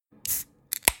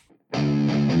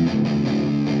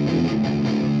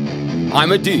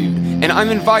I'm a dude, and I'm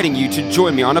inviting you to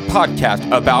join me on a podcast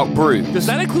about brews. Does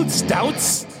that include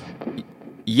stouts?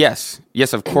 Yes,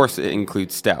 of course it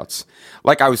includes stouts.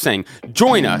 Like I was saying,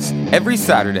 join us every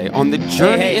Saturday on the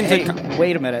journey into...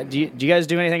 Wait a minute. Do you guys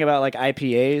do anything about like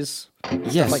IPAs?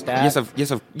 Yes, Stuff like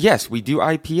that? yes, we do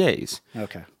IPAs.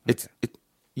 Okay.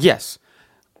 Yes.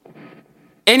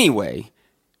 Anyway,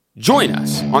 join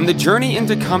us on the Journey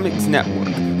into Comics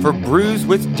Network for Brews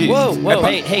with Dudes. Whoa,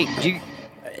 hey,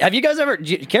 have you guys ever...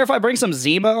 Do you care if I bring some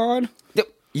Zima on?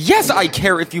 Yes, I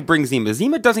care if you bring Zima.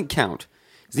 Zima doesn't count.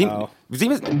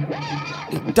 Zima's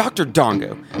Dr.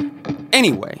 Dongo.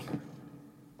 Anyway,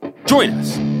 join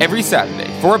us every Saturday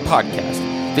for a podcast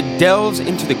that delves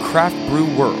into the craft brew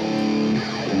world.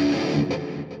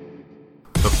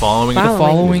 The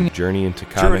following is a journey into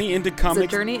comics. Journey into It's a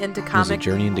comics. journey into is a comics.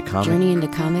 journey into comics. Journey into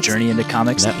Comics. Journey into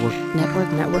Comics. Network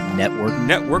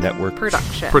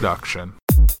Production.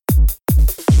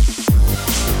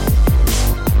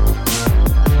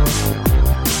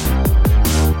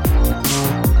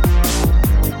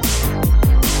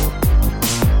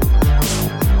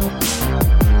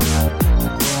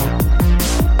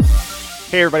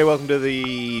 Hey everybody, welcome to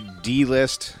the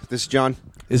D-List. This is John.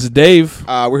 This is Dave.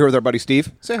 We're here with our buddy Steve.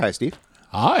 Say hi, Steve.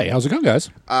 Hi, how's it going, guys?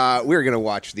 We're going to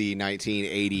watch the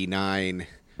 1989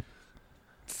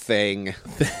 thing.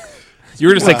 You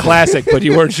were going to say classic, but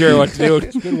you weren't sure what to do.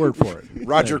 It's a good word for it.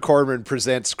 Roger Corman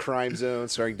presents Crime Zone,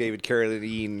 starring David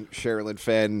Carradine, Sherilyn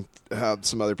Fenn,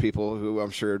 some other people who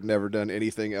I'm sure have never done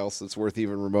anything else that's worth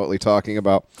even remotely talking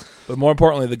about. But more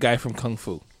importantly, the guy from Kung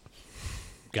Fu.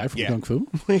 Guy from Kung Fu?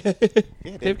 Yeah,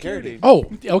 David Carradine. Oh,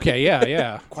 okay,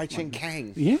 yeah. Kwai Ching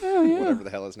Kang. Yeah. Whatever the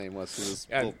hell his name was.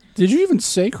 Did you even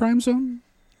say Crime Zone?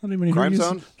 I don't even hear Crime you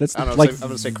Zone? That's I don't know, like I'm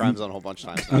going to say Crime Zone a whole bunch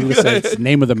of times. I was going to say it's the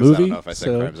name of the 'Cause movie. I don't know if I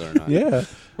said Crime Zone or not. Yeah.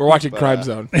 We're watching Crime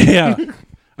Zone. Yeah.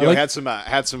 Had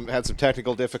some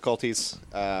technical difficulties,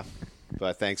 but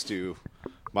thanks to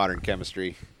modern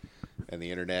chemistry and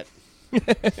the internet, we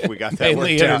got that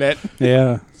Mainly worked out. internet.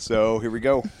 Yeah. So here we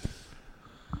go.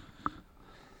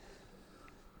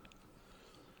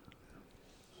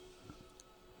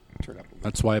 Turn up a little.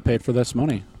 That's why I paid for this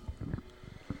money.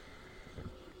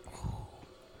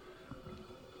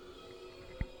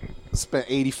 Spent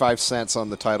 85 cents on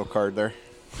the title card there.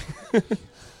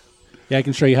 Yeah, I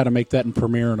can show you how to make that in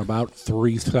Premiere in about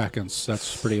 3 seconds.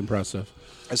 That's pretty impressive.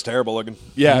 That's terrible looking.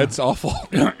 Yeah, it's awful.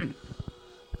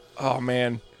 Oh,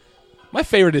 man. My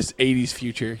favorite is 80s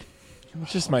Future.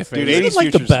 It's just my favorite. Dude, 80s Isn't it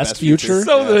like the Future's the best best future? future.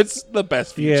 So Yeah. it's the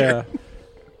best Future. Yeah.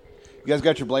 You guys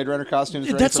got your Blade Runner costumes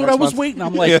ready That's for what I next was month? waiting.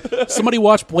 I'm like, somebody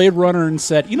watched Blade Runner and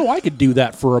said, I could do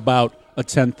that for about a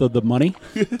tenth of the money.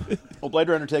 Well, Blade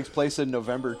Runner takes place in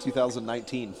November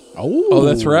 2019. Oh,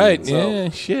 that's right. So Yeah,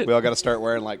 shit. We all got to start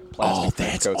wearing like plastic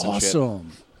That's coats and shit.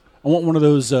 awesome. I want one of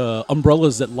those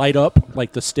umbrellas that light up,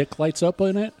 like the stick lights up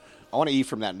in it. I want to eat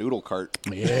from that noodle cart.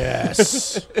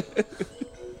 Yes.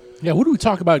 Yeah, what do we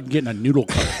talk about getting a noodle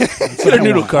cart? Get a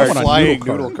noodle cart. I want a Flying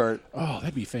noodle noodle cart. Oh,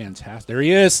 that'd be fantastic. There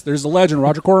he is. There's the legend,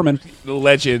 Roger Corman. The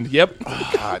legend. Yep.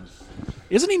 God.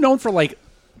 Isn't he known for like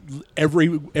every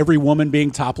woman being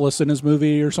topless in his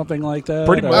movie or something like that?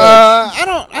 Pretty much.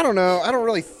 I don't know. I don't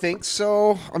really think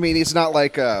so. I mean, he's not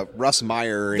like Russ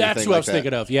Meyer or anything That's what I was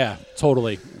thinking of. Yeah,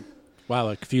 totally. Wow,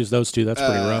 I confused those two. That's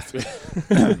pretty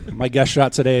rough. My guest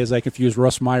shot today is I confused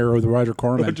Russ Meyer with Roger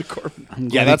Corman. Roger Corman. I'm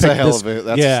glad Yeah, he that's a picked hell this- of a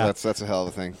that's a hell of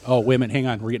a thing. Oh, wait a minute. Hang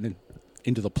on. We're getting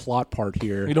into the plot part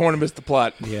here. You don't want to miss the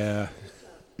plot. Yeah.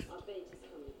 Is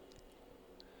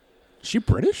she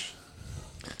British?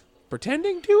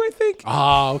 Pretending to, I think.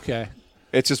 Ah, okay.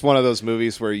 It's just one of those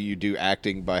movies where you do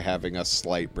acting by having a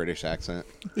slight British accent.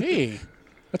 Hey,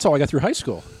 that's how I got through high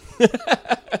school.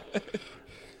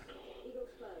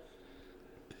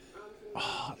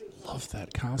 Oh, I love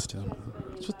that costume.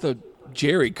 It's with the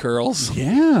Jerry curls.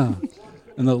 Yeah.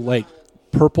 And the, like,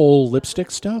 purple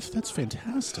lipstick stuff. That's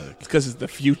fantastic. It's because it's the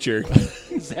future.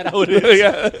 Is that how it is?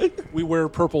 Yeah. We wear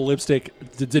purple lipstick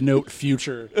to denote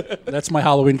future. That's my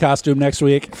Halloween costume next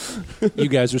week. You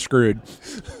guys are screwed.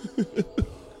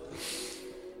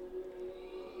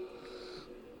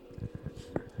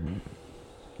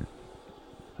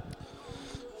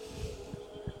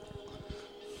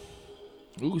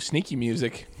 Ooh, sneaky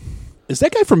music. Is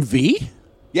that guy from V?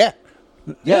 Yeah.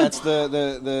 Yeah, it's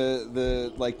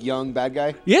the like young bad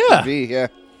guy. Yeah. V, yeah.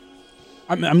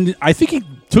 I think he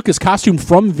took his costume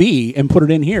from V and put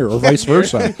it in here, or vice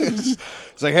versa.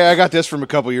 It's like, hey, I got this from a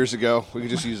couple years ago. We can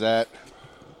just use that.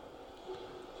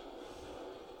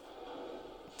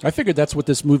 I figured that's what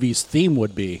this movie's theme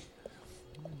would be.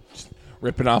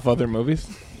 Ripping off other movies.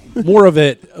 more of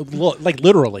it, like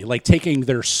literally, like taking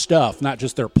their stuff, not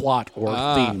just their plot or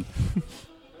theme.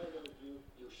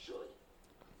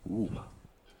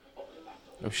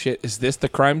 Oh shit! Is this the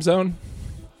crime zone?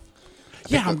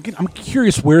 Yeah, I'm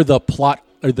curious where the plot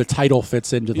or the title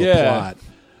fits into the plot.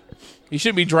 He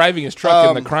shouldn't be driving his truck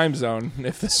in the crime zone.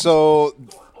 So,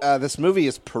 this movie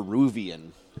is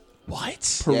Peruvian.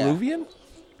 What? Peruvian?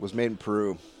 Was made in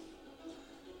Peru.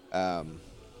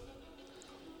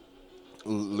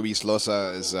 Luis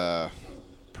Loza is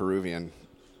Peruvian.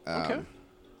 Okay.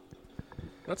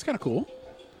 That's kind of cool.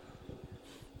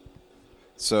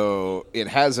 So it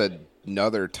has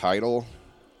another title,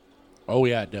 Oh,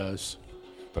 yeah, it does.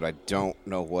 but I don't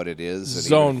know what it is. And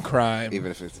Zone crime.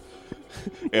 Even if it's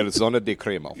El Zona de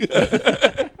Cremo.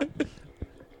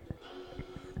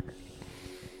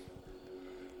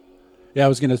 Yeah, I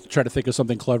was going to try to think of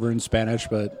something clever in Spanish,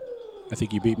 but I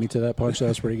think you beat me to that punch. That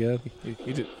was pretty good.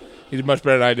 He did much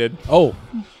better than I did. Oh,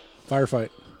 firefight.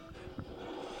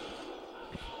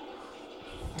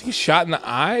 Did he get shot in the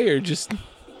eye or just...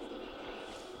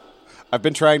 I've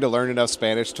been trying to learn enough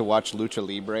Spanish to watch Lucha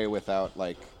Libre without,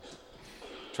 like,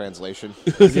 translation.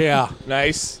 Yeah.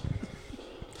 Nice.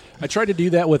 I tried to do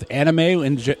that with anime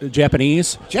in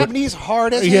Japanese. Japanese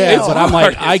hard as Yeah, hell. but I'm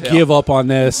like, hard I as hell. give up on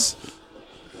this.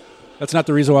 That's not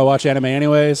the reason why I watch anime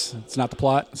anyways. It's not the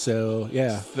plot. So,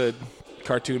 yeah. The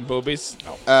cartoon boobies.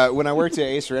 When I worked at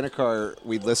Ace Rent-A-Car,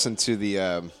 we'd listen to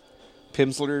the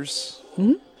Pimsleuters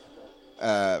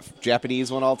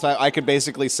Japanese one all the time. I could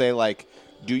basically say, like,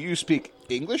 do you speak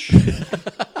English?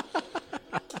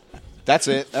 That's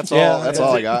it. That's Yeah, all. That's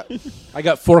all I got. I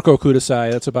got Forko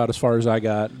Kudasai. That's about as far as I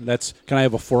got. Can I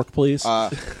have a fork, please? I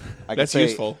could That's say,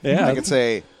 useful. Yeah. I could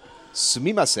say,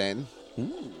 sumimasen.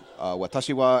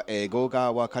 Watashi wa eigo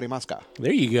ga wakarimasu ka?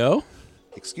 There you go.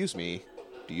 Excuse me.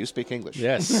 Do you speak English?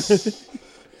 Yes.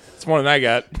 It's more than I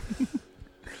got.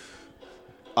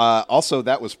 Also,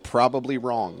 that was probably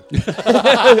wrong.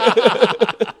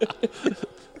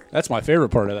 That's my favorite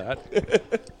part of that.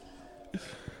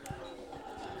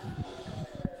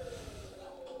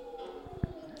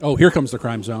 Oh, here comes the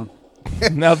crime zone.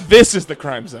 Now this is the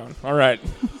crime zone. All right.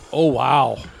 Oh,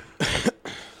 wow.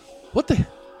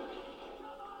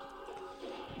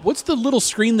 What's the little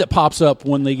screen that pops up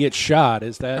when they get shot?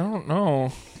 Is I that... don't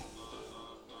know.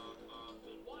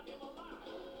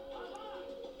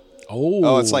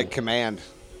 Oh, it's like Command.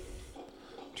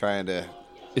 Trying to...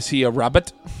 Is he a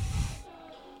rabbit?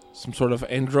 Some sort of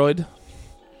android?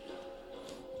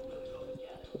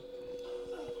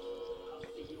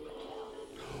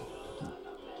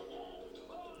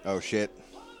 Oh, shit.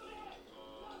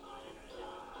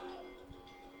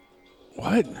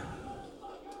 What?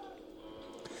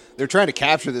 They're trying to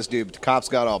capture this dude, but the cops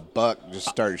got all bucked, just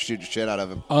started shooting shit out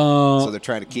of him. So they're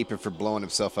trying to keep him from blowing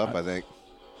himself up, I think.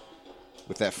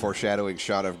 With that foreshadowing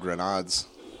shot of grenades.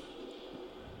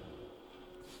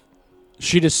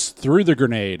 She just threw the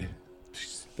grenade.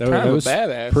 Kind of a was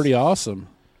badass. pretty awesome.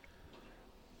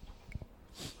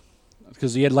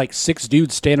 Because he had like 6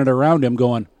 dudes standing around him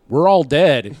going, we're all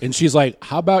dead. And she's like,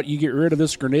 how about you get rid of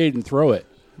this grenade and throw it?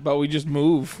 But we just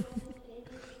move.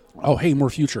 Oh, hey, more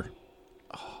future.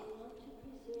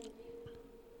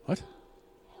 What?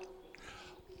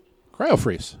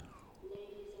 Cryofreeze.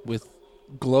 With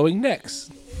glowing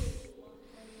necks.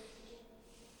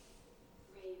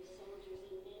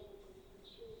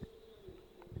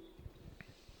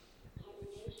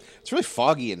 It's really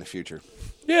foggy in the future.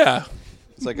 Yeah.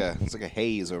 It's like a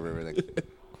haze over everything.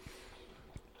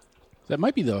 That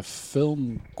might be the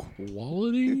film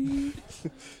quality.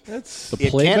 That's The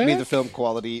It playback? can't be the film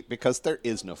quality because there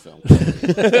is no film.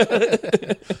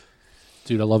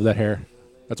 Dude, I love that hair.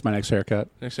 That's my next haircut.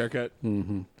 next haircut.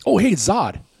 Oh, hey,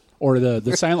 Zod. Or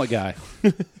the silent guy.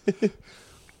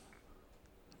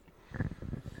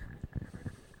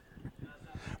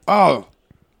 Oh,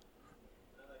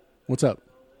 What's up?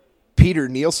 Peter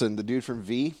Nielsen, the dude from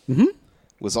V,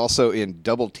 was also in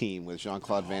Double Team with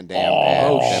Jean-Claude Van Damme.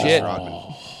 Oh, and Dennis shit.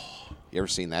 Rodman. You ever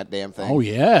seen that damn thing? Oh,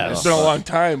 yes. It's been a long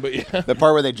time, but yeah. The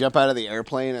part where they jump out of the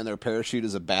airplane and their parachute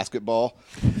is a basketball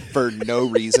for no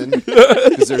reason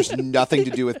because there's nothing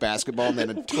to do with basketball in that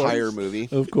entire movie.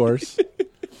 Of course.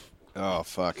 Oh,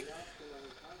 fuck.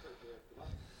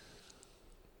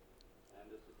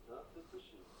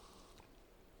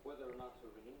 Whether or not to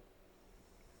remain.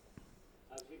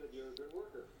 I see that you're a good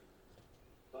worker.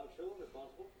 Punctual,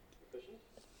 responsible, efficient.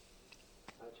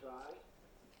 I try,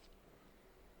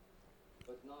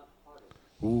 but not hard enough.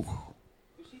 Ooh.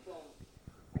 You see, Paul,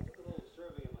 I took a little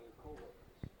survey among your coworkers,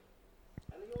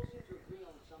 and they all seem to agree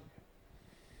on something.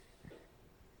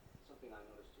 Something I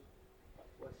noticed too.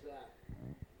 What's that?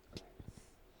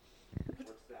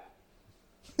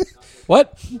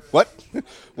 What? What?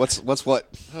 What's what?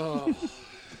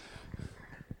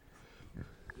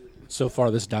 So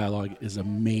far, this dialogue is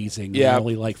amazing. Yeah. We're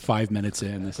only like 5 minutes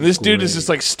in. This dude is great. just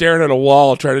like staring at a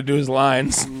wall trying to do his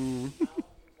lines. out there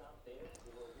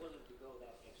who are willing to go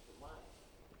that extra mile.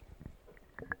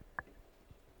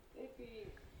 They'd be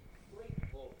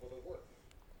grateful for the work.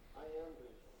 I am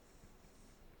grateful.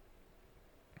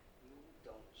 You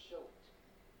don't show it.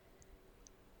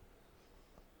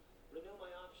 Renew my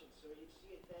options, sir. You'd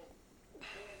see it then.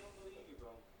 Say I don't believe you,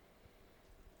 bro.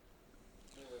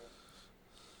 Anyway,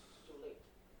 it's too late.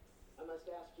 I must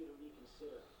ask you to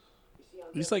reconsider. You see,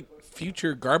 I'm These like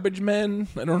future garbage men.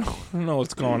 I don't know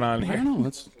what's going on I here. don't know.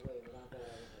 It's,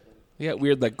 They got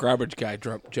weird like garbage guy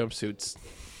jumpsuits.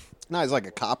 No, he's like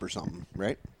a cop or something,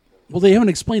 right? well, they haven't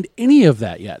explained any of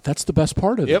that yet. That's the best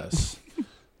part of Yep. this.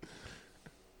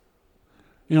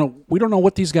 You know, we don't know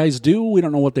what these guys do. We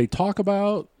don't know what they talk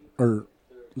about or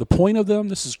the point of them.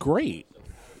 This is great.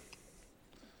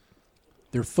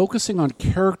 They're focusing on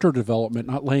character development,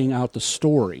 not laying out the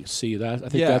story. See that? I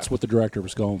think Yeah. that's what the director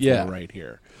was going Yeah. for right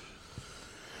here.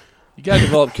 You gotta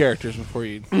develop characters before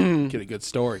you get a good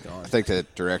story going. I think the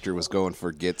director was going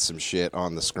for get some shit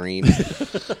on the screen.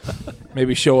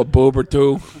 Maybe show a boob or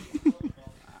two.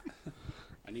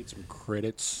 I need some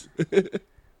credits.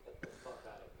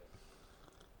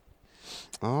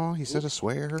 Oh, he said a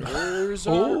swear. There's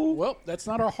our, well, that's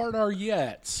not our hard R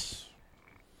yet.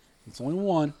 It's only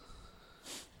one.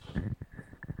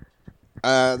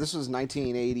 This was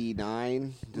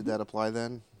 1989. Did that apply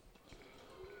then?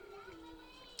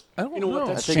 I don't You know what?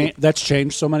 know. That's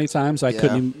changed so many times. I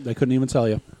couldn't even tell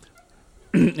you.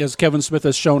 As Kevin Smith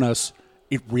has shown us,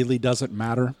 it really doesn't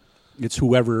matter. It's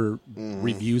whoever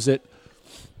reviews it.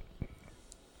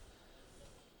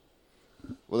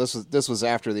 Well, this was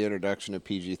after the introduction of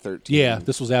PG-13. Yeah,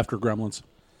 this was after Gremlins.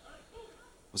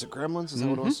 Was it Gremlins? Is that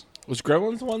what it was? Was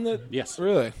Gremlins the one that? Yes.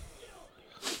 Really?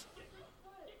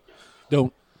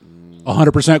 Don't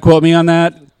 100% quote me on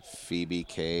that. Phoebe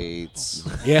Cates.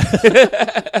 Yeah.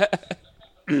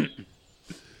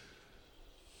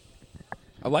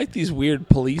 I like these weird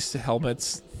police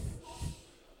helmets.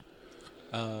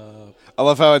 I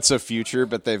love how it's a future,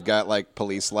 but they've got like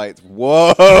police lights.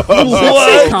 Whoa!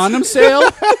 What? Condom sale?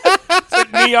 It's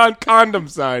like neon condom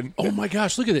sign. Oh my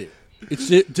gosh, look at it. It's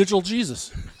Digital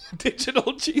Jesus.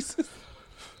 Digital Jesus.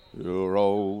 Your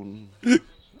own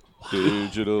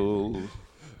digital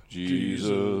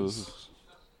Jesus.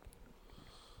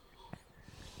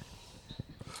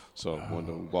 Someone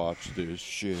to watch this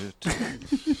shit.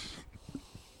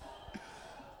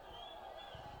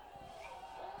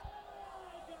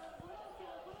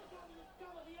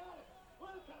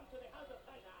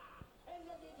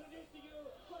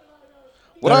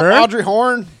 What up, Her? Audrey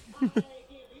Horn?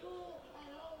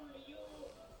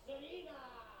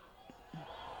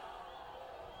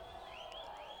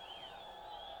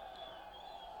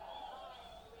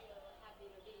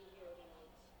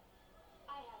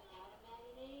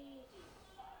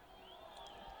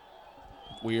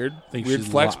 Weird. Think Weird she's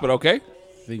flex, but okay. I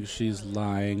think she's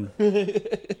lying.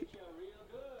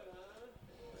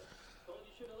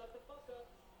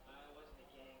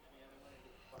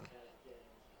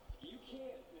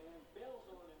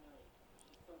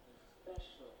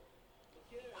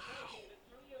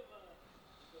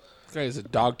 This guy has a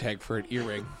dog tag for an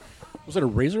earring. Was it a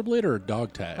razor blade or a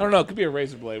dog tag? I don't know. It could be a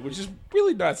razor blade, which is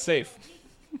really not safe.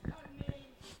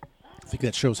 I think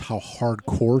that shows how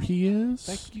hardcore he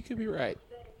is. You could be right.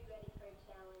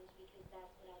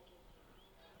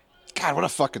 God, what a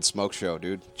fucking smoke show,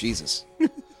 dude. Jesus.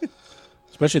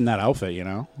 Especially in that outfit, you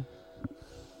know?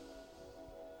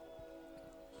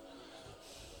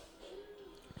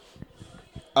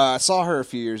 I saw her a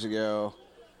few years ago.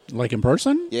 Like in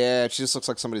person? Yeah, she just looks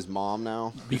like somebody's mom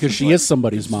now. Because she is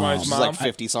somebody's mom. somebody's She's mom. like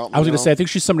 50-something. I was going to say, I think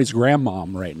she's somebody's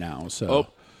grandmom right now. So Oh,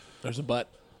 there's a butt.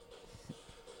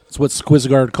 it's what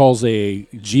Squizgard calls a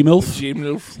G-MILF.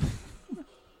 G-move.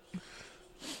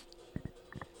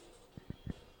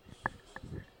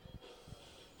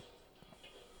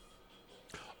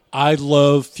 I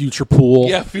love Future Pool.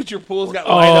 Yeah, Future Pool's got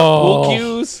lined up pool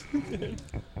cues.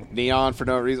 Neon for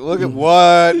no reason. Look at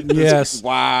what? Yes.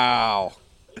 Wow.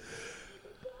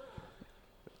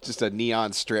 Just a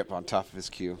neon strip on top of his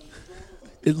queue.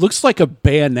 It looks like a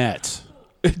bayonet.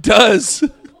 It does.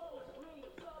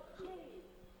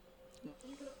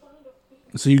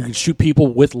 So you can shoot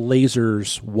people with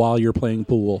lasers while you're playing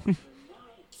pool.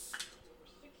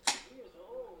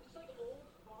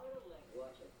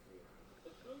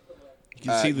 You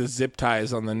can see the zip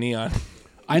ties on the neon.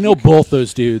 I know both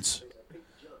those dudes.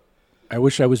 I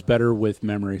wish I was better with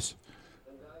memories.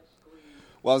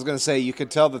 Well, I was going to say, you could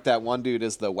tell that one dude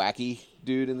is the wacky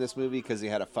dude in this movie because he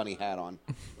had a funny hat on.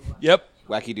 Yep.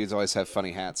 Wacky dudes always have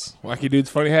funny hats. Wacky dudes,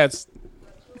 funny hats.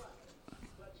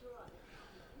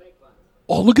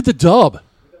 Oh, look at the dub.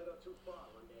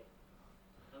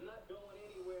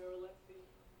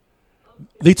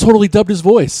 They totally dubbed his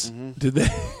voice. Did they?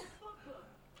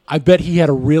 I bet he had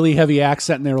a really heavy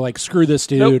accent, and they were like, "Screw this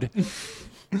dude."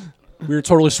 We were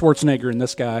totally Schwarzenegger in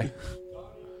this guy.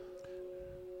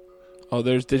 Oh,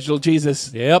 there's Digital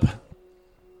Jesus. Yep.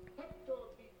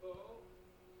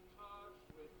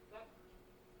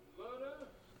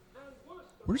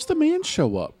 Where's the man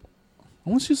show up? I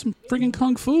want to see some friggin'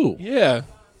 kung fu. Yeah.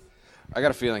 I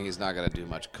got a feeling he's not going to do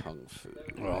much kung fu.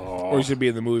 Or he should be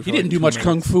in the movie. He didn't do much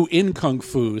kung fu in kung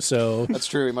fu, so That's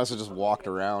true. He must have just walked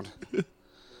around. Hey,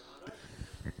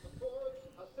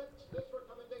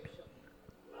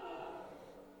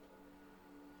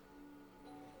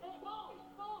 Bone,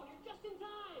 you're just in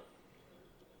time.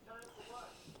 Time for what?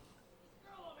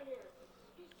 Girl over here.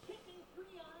 He's kicking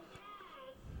Creon's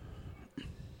ass.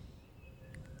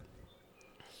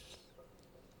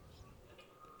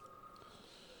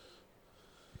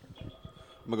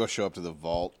 I'm going to go show up to the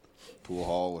vault pool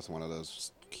hall with one of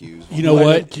those cues. you know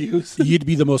what? Cues. You'd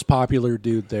be the most popular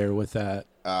dude there with that.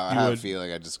 I have a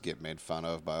feeling I just get made fun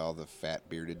of by all the fat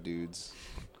bearded dudes.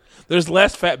 There's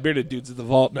less fat bearded dudes at the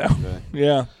vault now. Okay.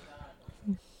 Yeah.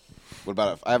 What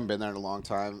about I haven't been there in a long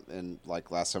time, and like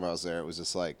last time I was there, it was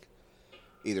just like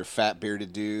either fat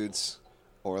bearded dudes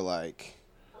or like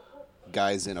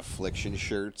guys in affliction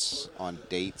shirts on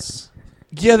dates.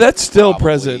 Yeah, that's still Probably-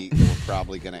 present. They were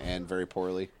probably going to end very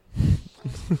poorly.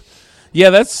 Yeah,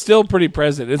 that's still pretty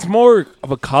present. It's more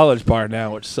of a college bar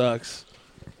now, which sucks.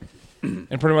 And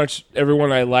pretty much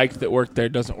everyone I liked that worked there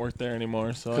doesn't work there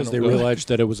anymore. So Because I they don't go there. realized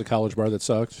that it was a college bar that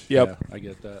sucked. Yep. Yeah, I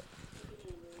get that.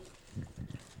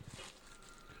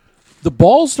 The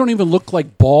balls don't even look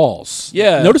like balls.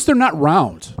 Yeah. Notice they're not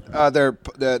round. They're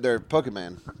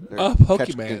Pokemon. They're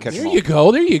Pokemon. catch There them you all.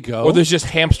 go. There you go. Or there's just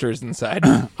hamsters inside.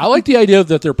 I like the idea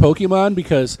that they're Pokemon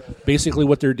because basically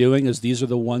what they're doing is these are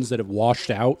the ones that have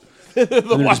washed out. And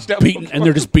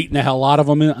they're just beating the hell out of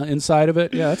them inside of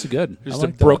it. Yeah, that's good. I Just like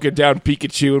a that. broken down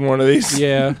Pikachu in one of these.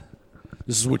 Yeah.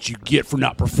 This is what you get for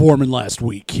not performing last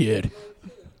week, kid.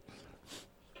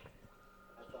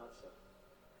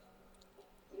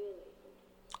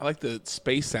 I like the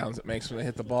space sounds it makes when they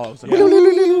hit the ball. It's like,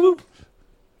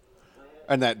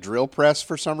 And that drill press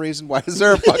for some reason. Why is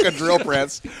there a fucking drill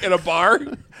press? in a bar.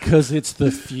 Because it's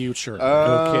the future.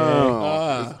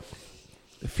 Okay.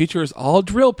 The future is all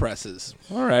drill presses.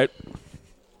 All right.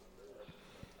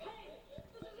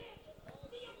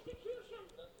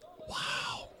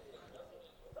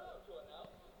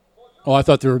 Oh, I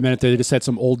thought there were a minute they just had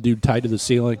some old dude tied to the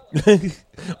ceiling.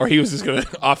 Or he was just going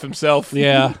to off himself.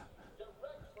 Yeah.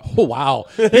 Oh, wow.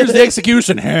 Here's the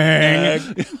execution.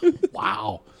 Hang.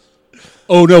 Wow.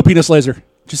 Oh, no, penis laser. Did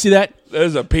you see that?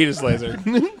 There's a penis laser.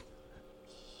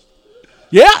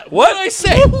 Yeah. What did I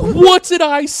say? What did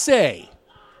I say?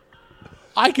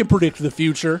 I can predict the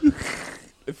future.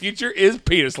 The future is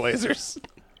penis lasers.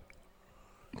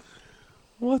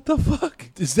 What the fuck?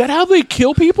 Is that how they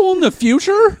kill people in the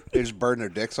future? They just burn their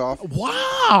dicks off.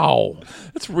 Wow.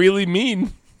 That's really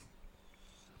mean.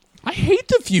 I hate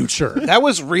the future. That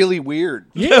was really weird.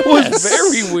 Yes. That was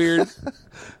very weird.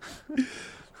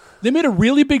 They made a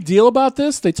really big deal about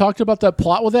this. They talked about that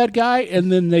plot with that guy,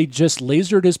 and then they just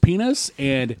lasered his penis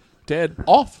and Dead.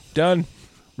 off. Done.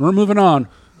 We're moving on.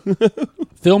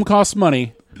 Film costs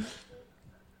money. All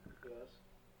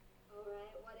right,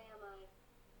 what am I?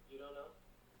 You don't know?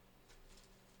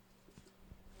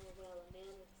 Oh, well, a man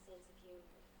with a sense of humor.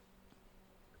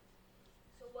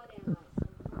 So what am I?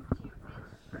 Some frontier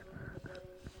bitch living in the dead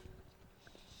end zone?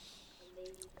 A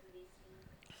lady policeman?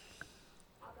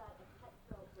 How about a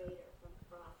cutthroat raider from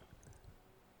Profit?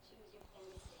 Choose your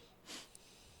fantasy.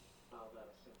 How about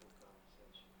a simple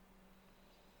conversation?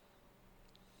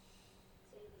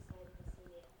 So you decided to see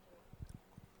me after all.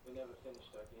 We never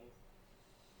finished our game.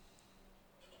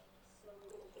 So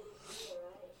we're gonna finish here,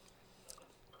 right?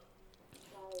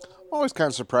 Sorry, I'm always kind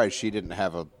of surprised she didn't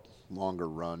have a longer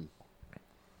run.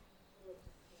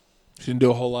 She didn't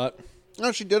do a whole lot.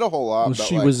 No, she did a whole lot. Well, but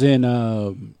she like, was in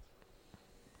a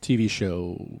TV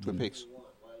show. Twin Peaks.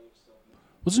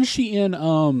 Wasn't she in,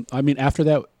 I mean, after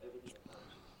that,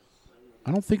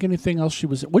 I don't think anything else she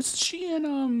was in. Was she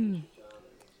in,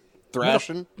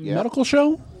 Thrashing. Yeah. medical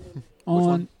show?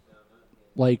 On,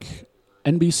 like,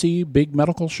 NBC, big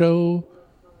medical show?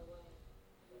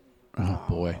 Oh,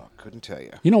 boy. Couldn't tell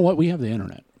you. You know what? We have the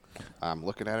internet. I'm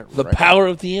looking at it. The right power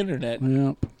of the internet.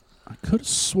 Yep. I could have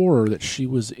swore that she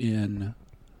was in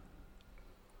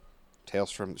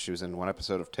She was in one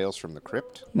episode of Tales from the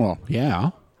Crypt, Well,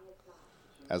 yeah.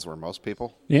 as were most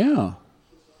people. Yeah.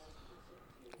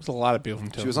 There's a lot of people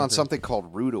from She was on something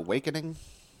called Rude Awakening.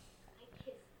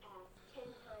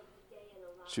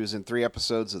 She was in 3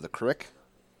 episodes of The Crick.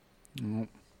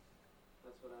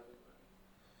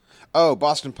 Oh,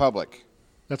 Boston Public.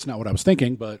 That's not what I was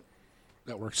thinking, but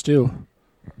that works too.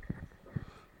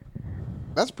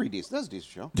 That's pretty decent. That's a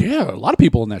decent show. Yeah, a lot of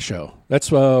people in that show.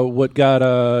 That's what got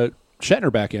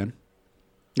Shatner back in.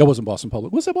 It wasn't Boston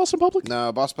Public. Was that Boston Public?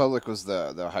 No, Boston Public was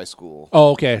the high school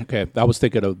Oh, okay. I was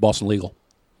thinking of Boston Legal.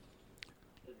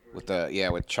 with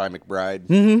Chi McBride.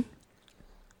 Mm-hmm.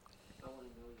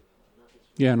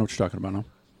 Yeah, I know what you're talking about now.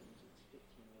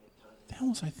 The hell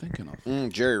was I thinking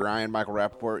of? Jerry Ryan, Michael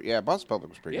Rappaport. Yeah, Boston Public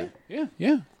was pretty good.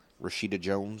 Yeah. Rashida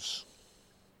Jones.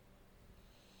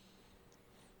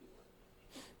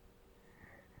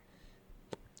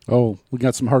 Oh, we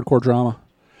got some hardcore drama.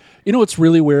 You know what's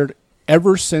really weird?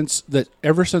 Ever since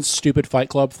stupid Fight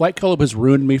Club has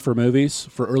ruined me for movies,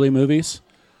 for early movies.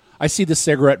 I see the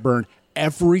cigarette burn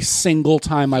every single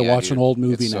time I watch dude, an old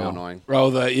movie it's now. so annoying.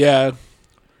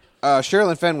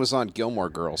 Sherilyn Fenn was on Gilmore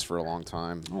Girls for a long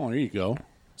time. Oh, there you go.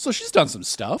 So she's done some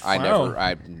stuff. I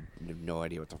have no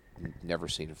idea never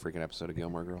seen a freaking episode of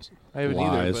Gilmore Girls. I haven't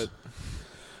Lies. either,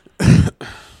 but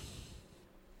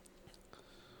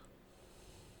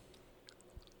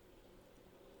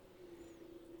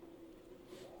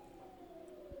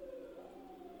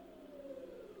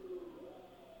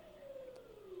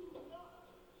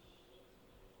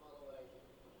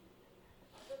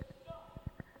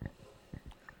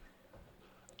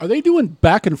Are they doing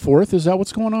back and forth? Is that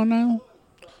what's going on now?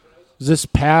 Is this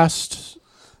past?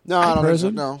 No, I don't think so.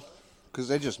 present? No, because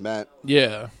they just met.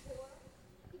 yeah.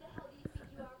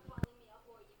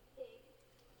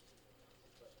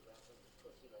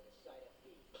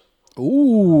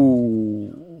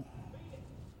 Ooh.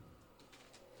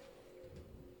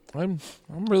 I'm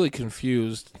really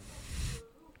confused.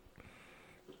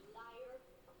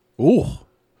 Ooh.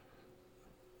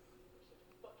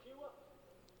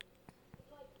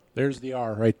 There's the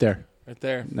R right there. Right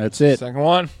there. That's it. Second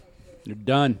one. You're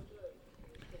done.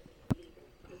 So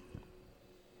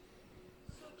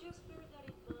just bear that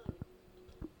in mind.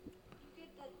 You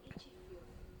get that itchy feeling.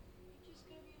 You just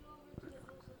carry it over to the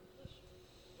house of the bishop.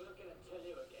 We're not gonna tell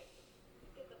you again.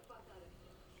 Get the fuck out of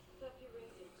here. Clap your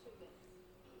rings in 2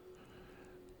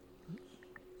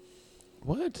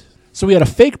 minutes. What? So we had a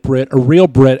fake Brit, a real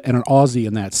Brit, and an Aussie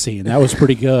in that scene. That was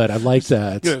pretty good. I liked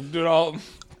that. Good. Do it all.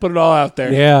 Put it all out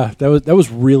there. Yeah, that was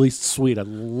really sweet. I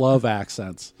love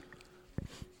accents.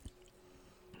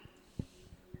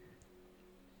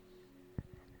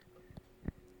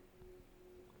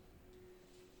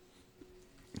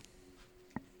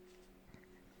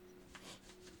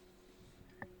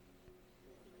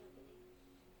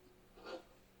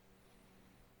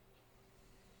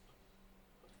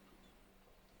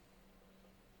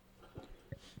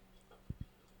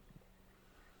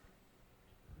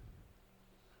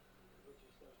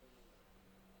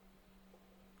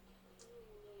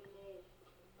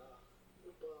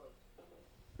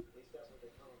 At least that's what they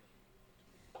call me.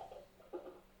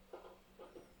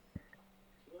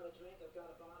 You want a drink? I've got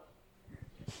a bottle.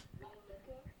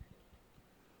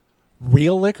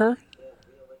 Real liquor?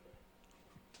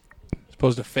 As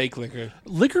opposed to fake liquor.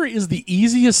 Liquor is the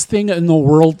easiest thing in the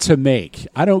world to make.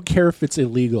 I don't care if it's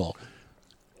illegal.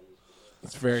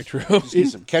 That's very true. Just get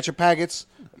some ketchup packets,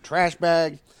 a trash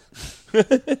bag.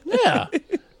 Yeah.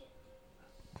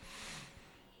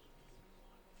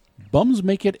 Bums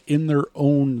make it in their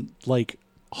own like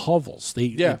hovels.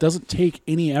 Yeah. It doesn't take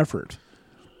any effort.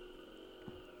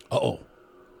 Uh-oh.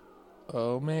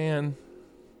 Oh man.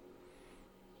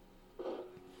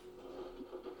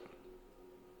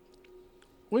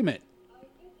 Wait a minute.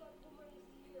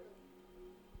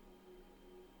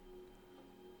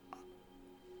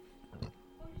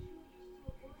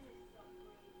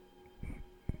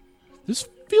 This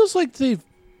feels like they've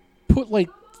put like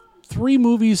 3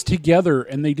 movies together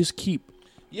and they just keep.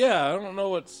 Yeah, I don't know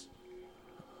what's.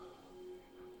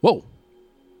 Whoa.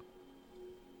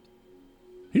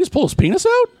 He just pulled his penis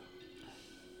out?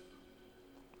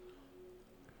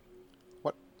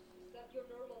 What?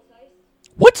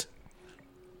 What?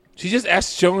 She just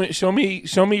asked, "Show me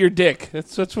your dick."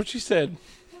 That's what she said.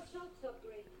 Watch out,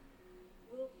 Subgrade.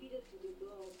 We'll feed it to the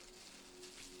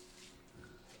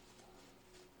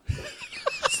dog.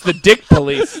 It's the dick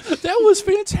police. That was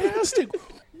fantastic.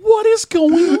 What is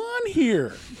going on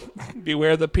here?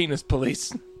 Beware the penis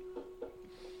police.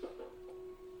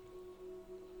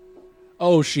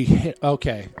 Oh, she hit.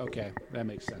 Okay. That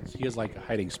makes sense. He has like a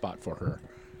hiding spot for her.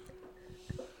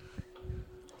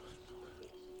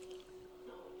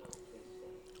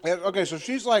 Okay, so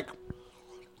she's like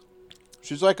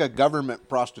a government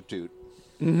prostitute.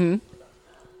 Mm-hmm.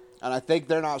 And I think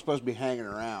they're not supposed to be hanging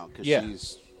around because Yeah.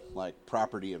 she's like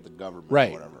property of the government Right.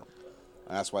 or whatever.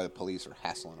 And that's why the police are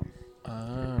hassling them.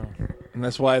 And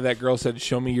that's why that girl said,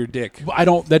 "Show me your dick." I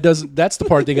don't. That's the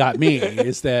part that got me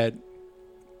is that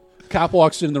cop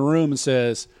walks in the room and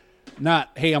says, "Not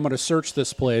hey, I'm going to search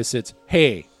this place." It's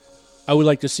hey, I would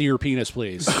like to see your penis,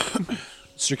 please.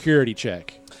 Security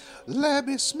check. Let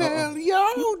me smell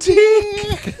your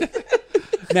dick.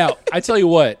 Now I tell you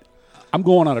what, I'm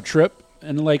going on a trip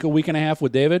in like a week and a half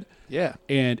with David. Yeah.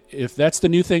 And if that's the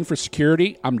new thing for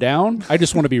security, I'm down. I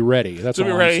just want to be ready. That's To all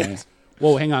be I'm ready. saying.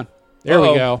 Whoa, hang on. There we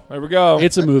Uh-oh. go. There we go.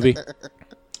 It's a movie.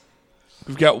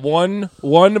 We've got one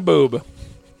boob.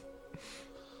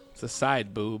 It's a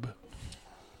side boob.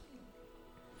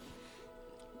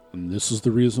 And this is the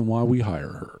reason why we hire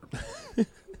her.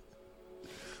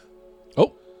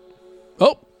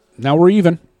 Oh, now we're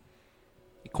even.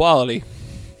 Equality.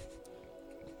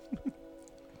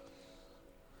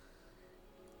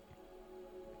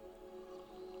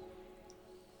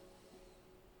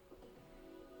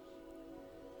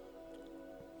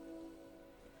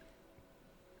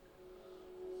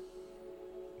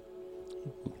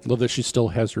 Love that she still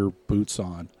has her boots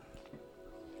on.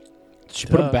 Did she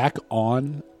put them back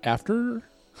on after?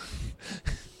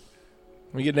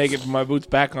 Let me get naked, put my boots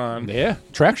back on. Yeah,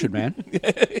 traction, man.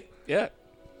 Yeah.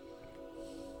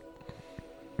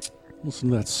 Listen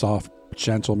to that soft,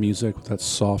 gentle music with that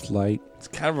soft light. It's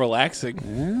kind of relaxing.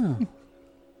 Yeah.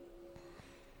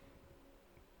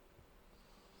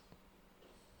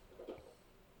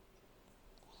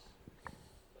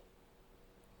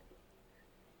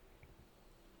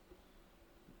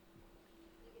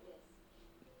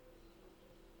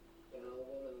 An old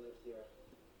woman lives here.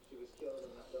 She was killed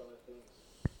and left all her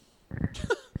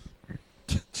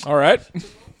things. All right.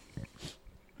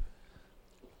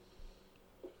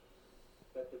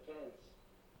 That depends.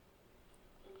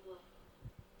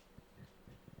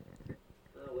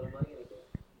 Oh, what am I gonna do?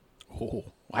 Oh,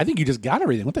 I think you just got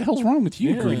everything. What the hell's wrong with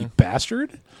you, Yeah. greedy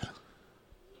bastard?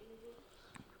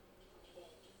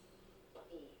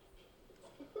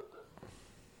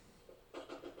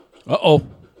 Uh-oh.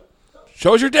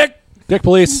 Show us your dick. Dick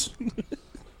police.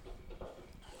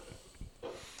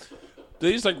 Do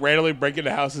they just like randomly break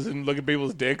into houses and look at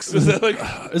people's dicks? Is that like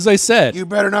As I said. You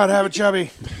better not have it,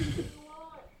 Chubby.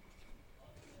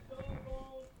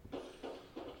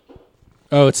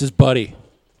 Oh, it's his buddy.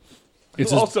 It's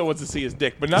who his, also wants to see his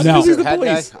dick, but not No. because he's the Head guy?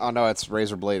 police? Oh no, it's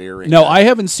razor blade earring. no, guy. I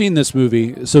haven't seen this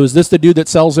movie. So is this the dude that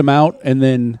sells him out and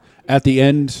then at the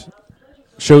end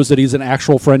shows that he's an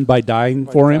actual friend by dying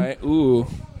for him? Ooh.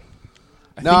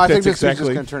 No, I think that's this is exactly-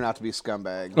 just going to turn out to be a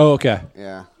scumbag. Oh, okay.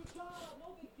 Yeah. No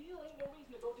big deal. Ain't no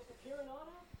reason to go disappearing on her.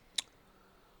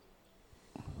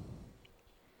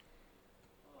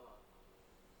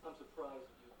 I'm surprised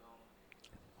at you, Colin.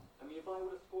 I mean, if I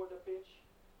would have scored that bitch,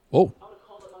 Whoa. I would have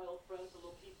called up my old friends to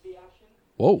locate the action.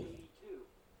 Whoa. 82.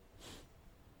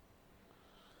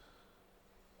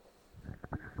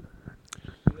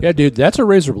 Yeah, dude, that's a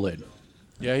razor blade.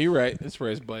 Yeah, you're right. It's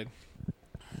razor blade.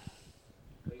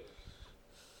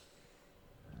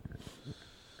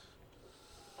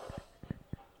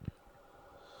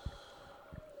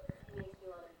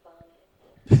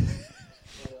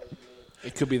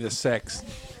 It could be the sex.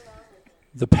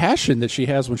 The passion that she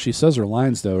has when she says her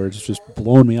lines, though, is just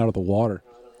blowing me out of the water.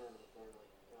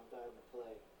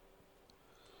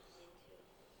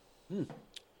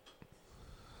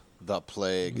 The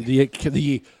plague.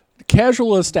 The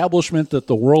casual establishment that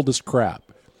the world is crap.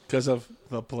 Because of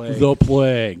the plague. The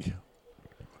plague.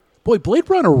 Boy, Blade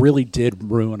Runner really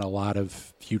did ruin a lot of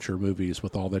future movies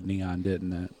with all the neon,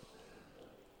 didn't it?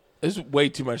 There's way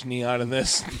too much neon in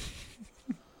this.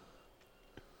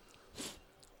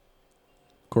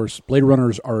 Of course, Blade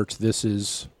Runner's art. This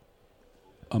is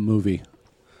a movie.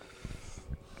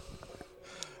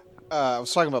 I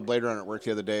was talking about Blade Runner at work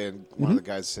the other day, and one of the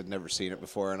guys had never seen it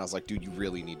before, and I was like, dude, you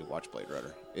really need to watch Blade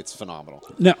Runner. It's phenomenal.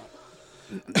 Now,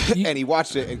 And he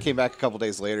watched it and came back a couple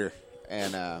days later,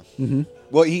 and,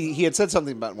 well, he had said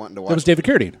something about wanting to watch. that was David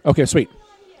Carradine. Okay, sweet.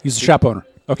 He's a shop owner.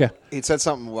 Okay. He'd said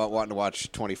something about wanting to watch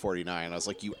 2049. I was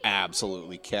like, you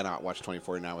absolutely cannot watch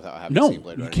 2049 without having No, seen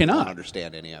Blade you Runner. cannot. won't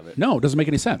understand any of it. No, it doesn't make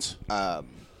any sense.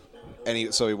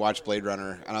 And so he watched Blade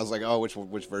Runner, and I was like, oh, which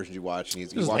version did you watch? And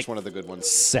he was watched like one of the good ones,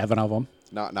 7 of them.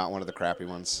 not one of the crappy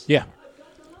ones. Yeah.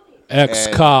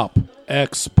 Ex-cop,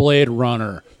 ex-Blade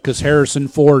Runner, because Harrison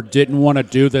Ford didn't want to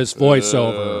do this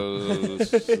voiceover.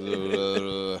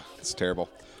 It's terrible.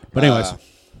 But anyways.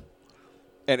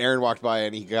 And Aaron walked by,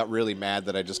 and he got really mad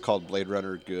that I just called Blade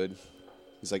Runner good.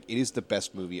 He's like, it is the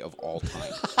best movie of all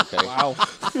time. Okay. Wow.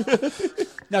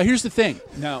 Now here's the thing.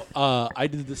 Now I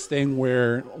did this thing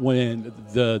where when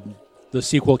the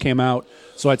sequel came out,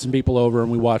 so I had some people over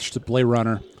and we watched Blade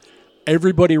Runner.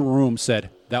 Everybody in the room said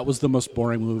that was the most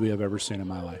boring movie I've ever seen in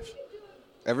my life.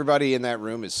 Everybody in that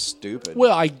room is stupid.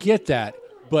 Well, I get that,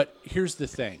 but here's the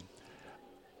thing.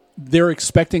 They're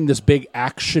expecting this big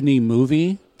action-y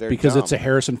movie because it's a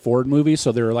Harrison Ford movie,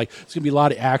 so they're like, it's going to be a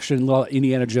lot of action, a lot of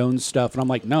Indiana Jones stuff. And I'm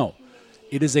like, no.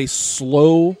 It is a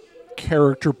slow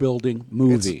character-building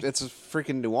movie. It's a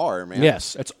freaking noir, man.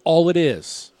 Yes, that's all it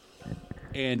is.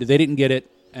 And they didn't get it,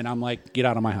 and I'm like, get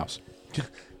out of my house.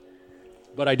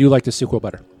 But I do like the sequel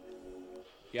better.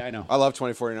 Yeah, I know. I love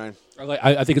 2049.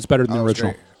 I think it's better than the It's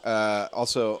original. great.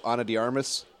 Also, Ana de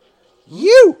Armas.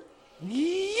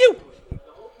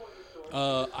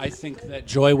 I think that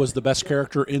Joy was the best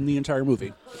character in the entire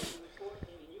movie.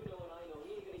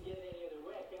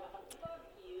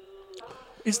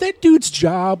 Is that dude's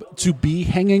job to be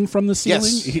hanging from the ceiling?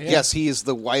 Yes, yes, he is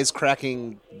the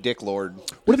wisecracking dick lord.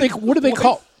 What do they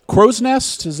call Crow's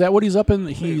Nest? Is that what he's up in?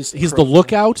 He's the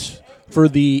lookout for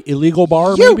the illegal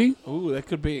bar, maybe? Ooh, that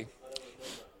could be.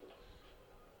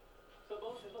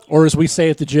 Or as we say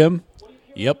at the gym,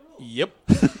 yep. Yep.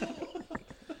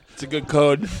 It's a good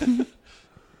code.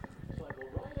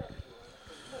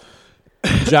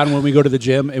 John, when we go to the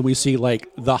gym and we see like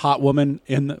the hot woman,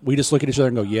 we just look at each other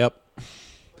and go, yep.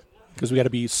 Because we got to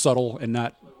be subtle and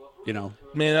not, Man,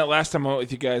 that last time I went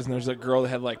with you guys, and there's a girl that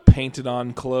had like painted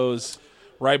on clothes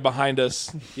right behind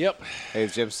us. Yep. Hey,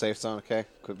 is Jim's safe zone okay?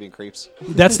 Quit being creeps.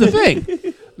 That's the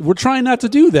thing. We're trying not to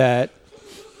do that.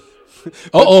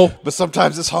 Uh-oh. But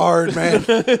sometimes it's hard, man.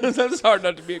 That's hard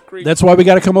not to be a creep. That's why we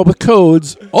got to come up with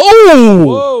codes. Oh!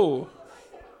 Whoa.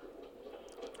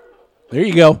 There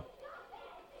you go.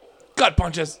 Gut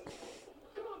punches.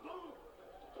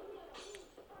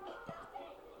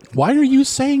 Why are you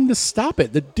saying to stop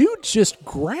it? The dude just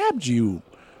grabbed you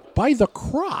by the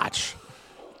crotch.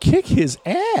 Kick his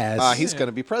ass. He's going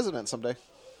to be president someday.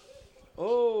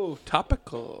 Oh,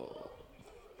 topical.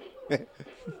 The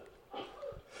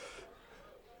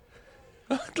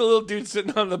little dude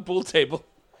sitting on the pool table.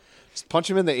 Just punch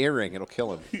him in the earring. It'll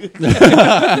kill him.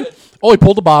 Oh, he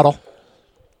pulled a bottle.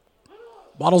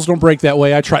 Bottles don't break that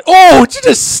way. I tried. Oh, did you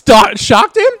just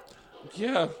shocked him?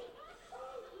 Yeah.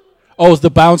 Oh, it's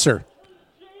the bouncer.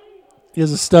 He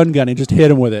has a stun gun. He just hit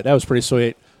him with it. That was pretty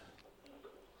sweet.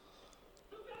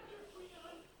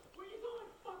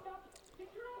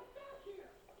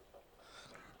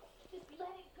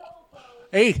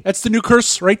 Hey, that's the new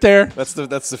curse right there. That's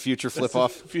the future flip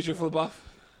off. Future flip off.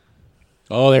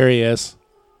 Oh, there he is.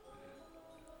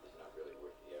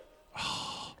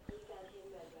 How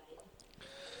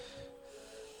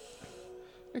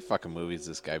many fucking movies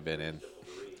this guy been in?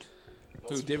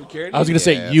 Who, David Carradine? I was going to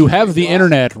say, Yeah, you that's have pretty the awesome.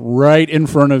 internet right in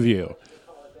front of you.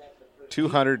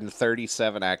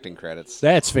 237 acting credits.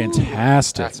 That's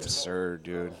fantastic. That's absurd,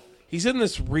 dude. He's in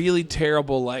this really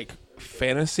terrible, like,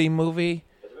 fantasy movie.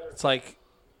 It's like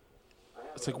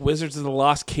Wizards of the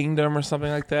Lost Kingdom or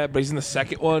something like that, but he's in the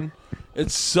second one.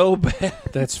 It's so bad.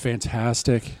 That's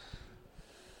fantastic.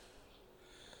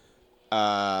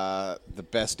 The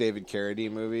best David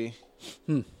Carradine movie,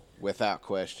 without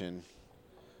question.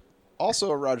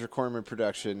 Also a Roger Corman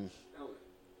production,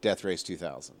 Death Race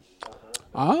 2000.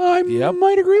 I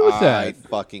might agree with I that.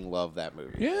 fucking love that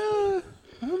movie. Yeah,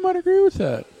 I might agree with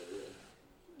that.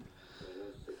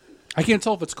 I can't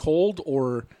tell if it's cold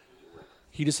or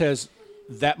he just has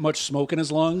that much smoke in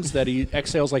his lungs that he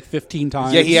exhales like 15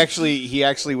 times. Yeah, he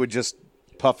actually would just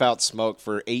puff out smoke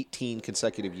for 18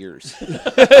 consecutive years.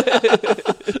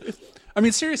 I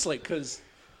mean, seriously, because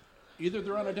either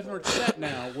they're on a different set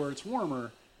now where it's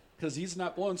warmer, because he's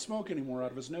not blowing smoke anymore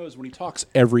out of his nose when he talks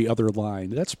every other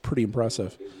line. That's pretty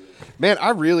impressive. Man,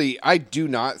 I do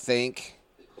not think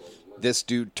this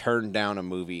dude turned down a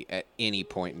movie at any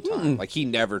point in time. Like, he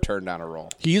never turned down a role.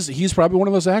 He's probably one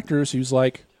of those actors who's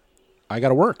like, I got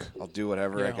to work. I'll do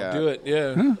whatever I got. I'll do it,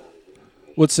 yeah.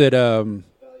 What's it?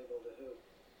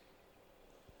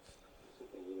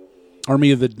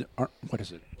 Army of the what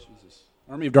is it? Jesus.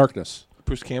 Army of Darkness.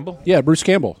 Bruce Campbell? Yeah, Bruce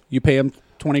Campbell. You pay him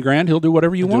 $20,000, he'll do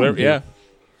whatever you want. Whatever, yeah.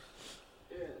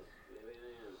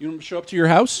 You want him to show up to your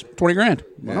house? $20,000. I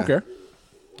Yeah. don't care.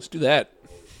 Let's do that.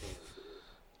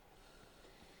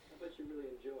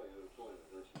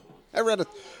 I read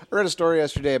a story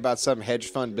yesterday about some hedge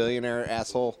fund billionaire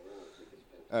asshole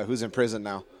who's in prison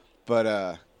now,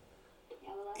 but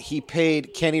he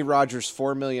paid Kenny Rogers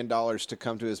 $4 million to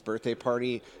come to his birthday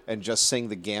party and just sing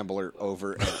 "The Gambler"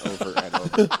 over and over and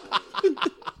over.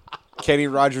 Kenny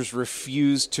Rogers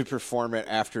refused to perform it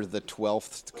after the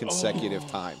 12th consecutive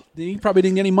time. You probably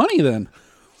didn't get any money then.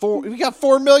 We got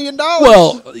 $4 million.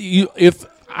 Well, if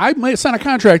I might sign a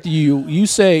contract to you, you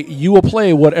say you will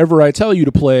play whatever I tell you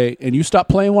to play, and you stop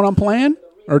playing what I'm playing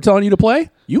or telling you to play,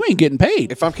 you ain't getting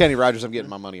paid. If I'm Kenny Rogers, I'm getting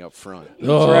my money up front.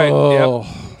 That's right.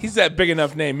 Yep. He's that big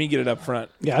enough name. He get it up front.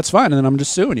 Yeah, that's fine, and then I'm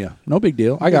just suing you. No big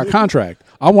deal. I got a contract.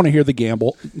 I want to hear the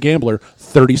gambler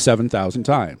 37,000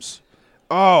 times.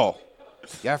 Oh,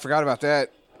 yeah, I forgot about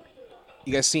that.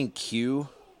 You guys seen Q?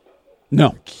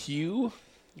 No. Q?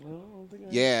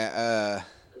 Yeah,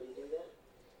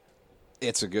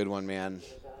 it's a good one, man.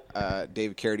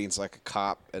 David Carradine's like a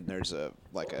cop, and there's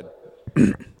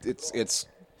it's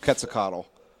Quetzalcoatl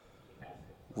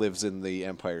lives in the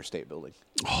Empire State Building.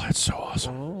 Oh, that's so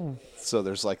awesome. So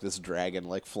there's like this dragon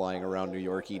like flying around New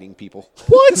York eating people.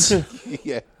 What?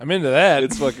 Yeah, I'm into that.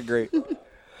 it's fucking great.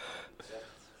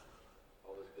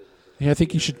 Yeah, I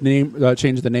think you should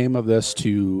change the name of this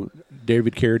to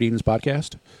David Carradine's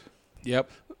podcast. Yep.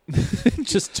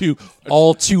 Just to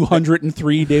all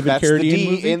 203 David That's the Carradine D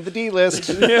movies. in the D list.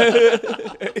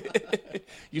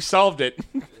 You solved it.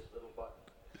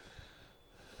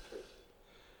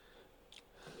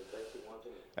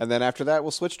 And then after that,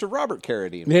 we'll switch to Robert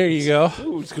Carradine. There you go.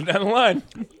 Ooh, let's go down the line.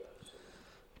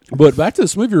 But back to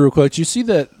this movie real quick. Did you see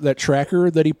that tracker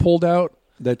that he pulled out?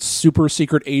 That super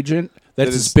secret agent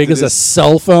that's as big as a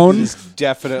cell phone? It's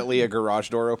definitely a garage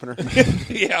door opener.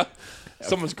 Yeah.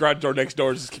 Someone's garage door next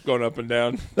door just keep going up and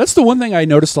down. That's the one thing I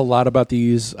noticed a lot about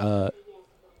these 80s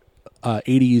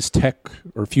tech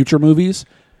or future movies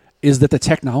is that the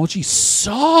technology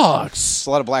sucks. It's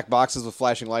a lot of black boxes with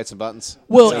flashing lights and buttons.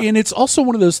 Well, and it's also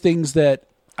one of those things that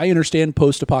I understand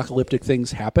post-apocalyptic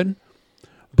things happen,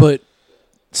 but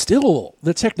still,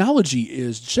 the technology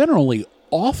is generally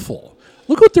awful.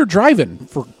 Look what they're driving,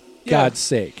 for God's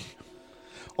sake.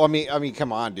 Well, I mean,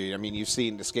 come on, dude. I mean, you've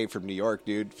seen Escape from New York,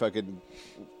 dude. Fucking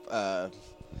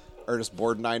Ernest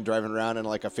Borgnine driving around in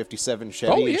like a '57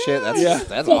 Chevy and shit.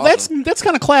 That's well, awesome. that's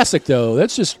kind of classic, though.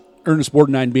 That's just Ernest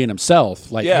Borgnine being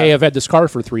himself. Like, hey, I've had this car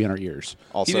for 300 years.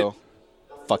 Also,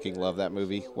 fucking love that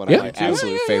movie. One of my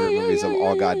absolute favorite movies of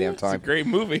all goddamn time. It's a great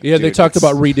movie. Yeah, they Dude, talked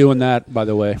it's- about redoing that, by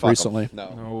the way, Fuck 'em. recently.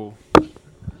 No. Oh.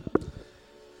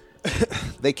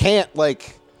 They can't,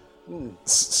 like,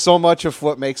 so much of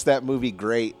what makes that movie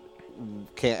great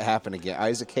can't happen again.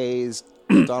 Isaac Hayes,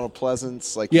 Donald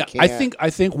Pleasance, like, Yeah, you can't. I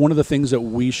think one of the things that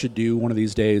we should do one of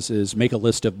these days is make a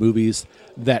list of movies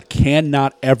that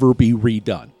cannot ever be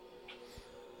redone.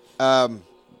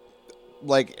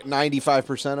 Like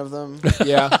 95% of them.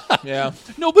 Yeah. Yeah.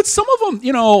 No, but some of them,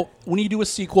 you know, when you do a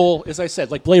sequel, as I said,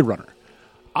 like Blade Runner.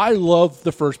 I love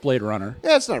the first Blade Runner,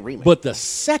 Yeah, it's not a remake. but the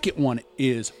second one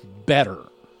is better.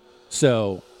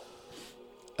 So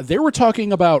they were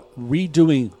talking about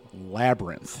redoing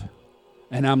Labyrinth.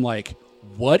 And I'm like,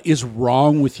 what is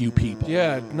wrong with you people?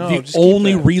 Yeah. No. The just keep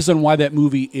only that. reason why that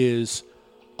movie is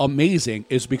amazing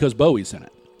is because Bowie's in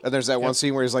it. And there's that one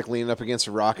scene where he's like leaning up against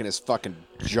a rock and his fucking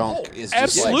junk is just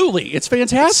Absolutely. It's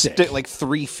fantastic. like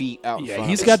 3 feet out in Yeah, front.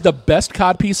 he's got the best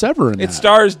codpiece ever in It that.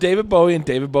 stars David Bowie and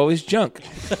David Bowie's junk.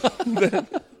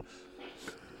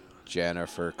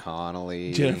 Jennifer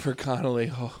Connelly. Jennifer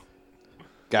Connelly. Oh.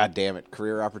 God damn it.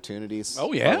 Career opportunities.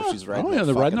 Oh, yeah. She's riding Oh, yeah, that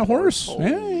they're riding fucking a horse.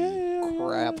 Holy Yeah.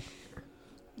 crap.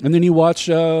 And then you watch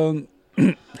her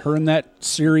in that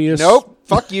serious... Nope.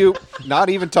 Fuck you. Not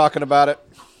even talking about it.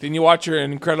 Didn't you watch your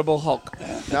Incredible Hulk?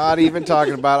 Not even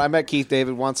talking about it. I met Keith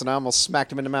David once and I almost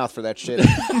smacked him in the mouth for that shit.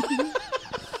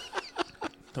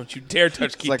 Don't you dare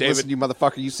touch It's Keith like, David. listen, you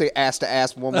motherfucker, you say ass to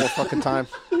ass one more fucking time.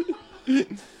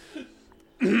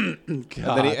 And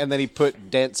then he put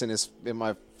dents in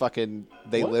my fucking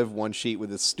They Live one sheet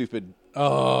with his stupid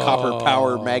copper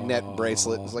power magnet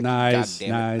bracelet. It's like, Nice, God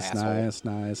damn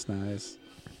it, nice.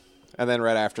 And then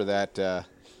right after that,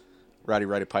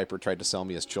 Roddy Piper tried to sell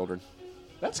me his children.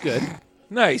 That's good.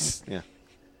 Nice. Yeah.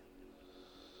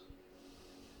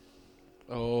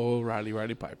 Oh,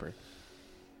 Roddy Piper.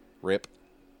 Rip.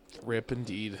 Rip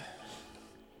indeed.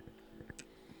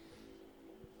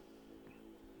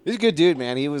 He's a good dude,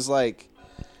 man. He was like,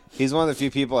 he's one of the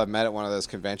few people I've met at one of those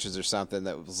conventions or something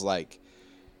that was like,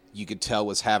 you could tell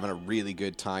was having a really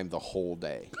good time the whole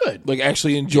day. Good. Like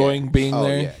actually enjoying being Oh,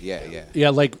 there. yeah. Yeah,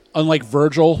 like, unlike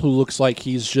Virgil, who looks like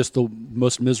he's just the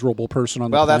most miserable person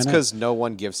on the Well, planet. that's because no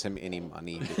one gives him any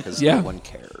money because Yeah. no one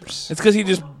cares. It's because he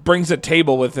just brings a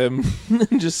table with him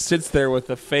and just sits there with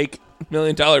a fake $1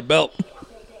 million belt.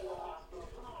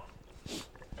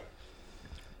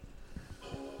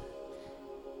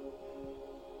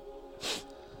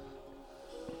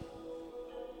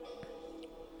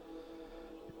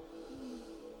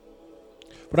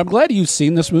 But I'm glad you've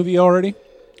seen this movie already,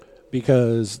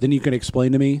 because then you can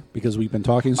explain to me, because we've been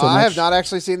talking so much. I have not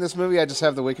actually seen this movie. I just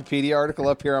have the Wikipedia article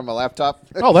up here on my laptop.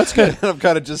 Oh, that's good. I'm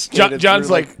kind of just John's through,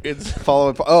 like, it's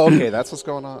following. Oh, okay, that's what's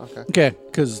going on. Okay. Okay,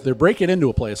 because they're breaking into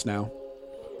a place now.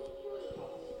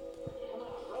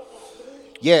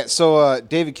 Yeah, so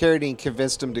David Carradine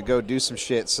convinced him to go do some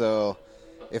shit. So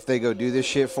if they go do this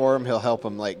shit for him, he'll help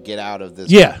him like get out of this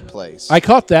place. I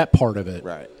caught that part of it.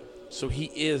 Right. so he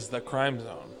is the crime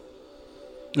zone.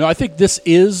 No, I think this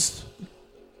is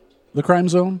the crime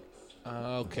zone.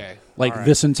 Okay, Like all right.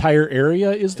 this entire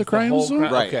area is the crime whole zone.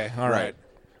 Right. Okay, all right.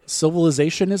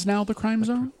 Civilization is now the crime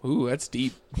zone. Ooh, that's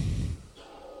deep.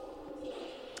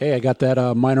 Hey, I got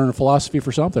that minor in philosophy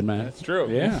for something, man. That's true.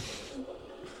 Yeah.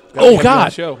 Gotta have you Oh on God.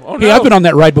 the show. Oh, Hey, no. I've been on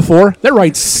that ride before. That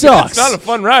ride sucks. It's not a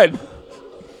fun ride.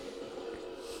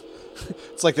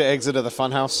 It's like the exit of the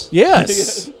funhouse.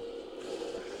 Yes.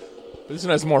 This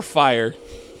one has more fire.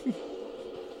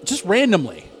 Just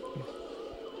randomly.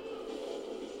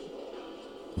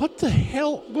 What the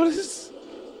hell? What is?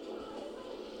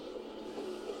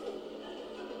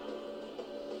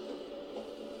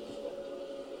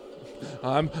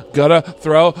 I'm gonna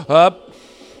throw up.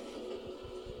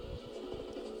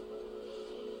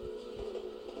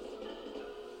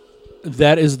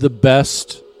 That is the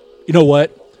best. You know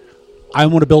what? I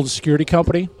want to build a security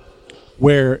company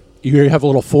where you have a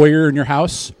little foyer in your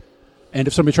house, and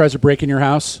if somebody tries to break in your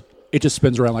house, it just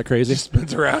spins around like crazy.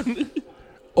 Spins around.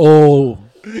 Oh,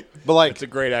 But like, It's a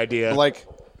great idea. like,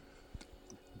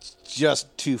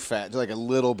 just too fast, like a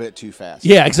little bit too fast.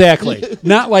 yeah, exactly.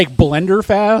 Not like blender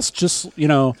fast, just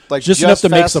Like just enough to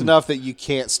make fast some. enough that you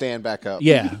can't stand back up.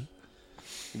 Yeah,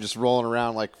 You're just rolling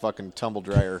around like fucking tumble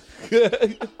dryer.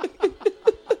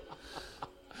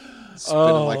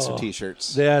 Spinning like some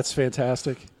t-shirts. that's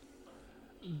fantastic.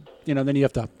 Then you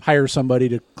have to hire somebody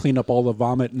to clean up all the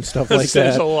vomit and stuff like that.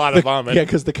 There's a lot of vomit. Yeah,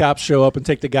 because the cops show up and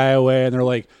take the guy away, and they're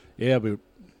like, "Yeah, but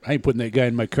I ain't putting that guy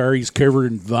in my car. He's covered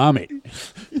in vomit."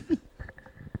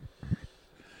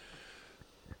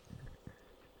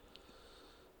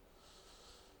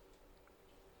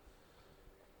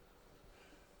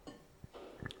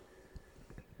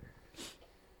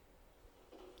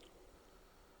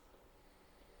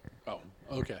 Oh,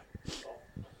 okay.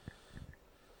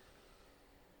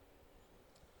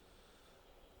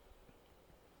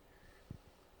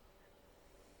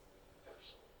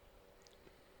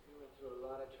 We went through a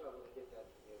lot of trouble to get that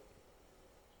from you.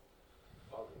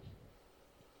 August.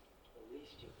 The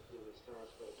least you could do is tell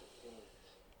us what it contains.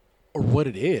 Or what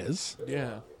it is.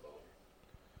 Yeah.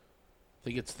 I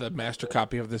think it's the master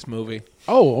copy of this movie,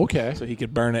 Oh, okay. so he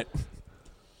could burn it.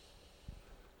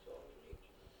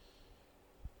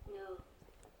 No.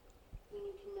 We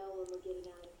need to know when we're getting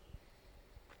out of here.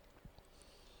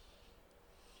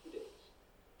 2 days.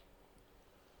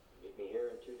 Meet me here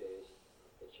in 2 days.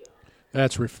 Get you out.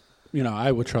 That's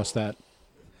I would trust that.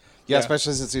 Yeah,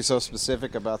 especially since he's so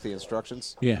specific about the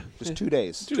instructions. Yeah. Just 2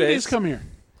 days. 2 days. Come here.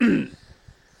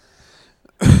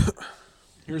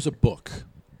 Here's a book.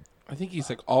 I think he's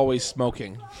like always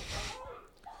smoking.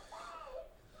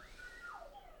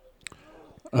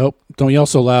 Oh, don't yell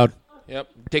so loud. Yep.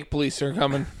 Dick police are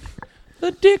coming.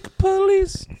 The dick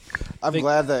police. I'm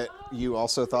glad that you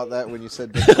also thought that when you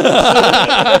said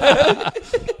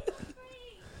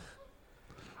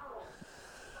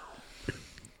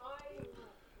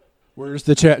Where's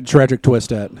the tragic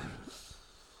twist at?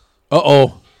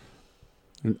 Uh-oh.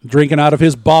 Drinking out of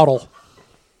his bottle.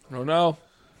 Oh no.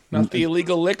 Not the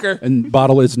illegal liquor. And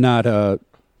bottle is not a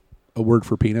word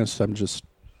for penis.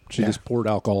 She just poured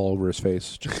alcohol over his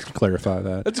face. Just to clarify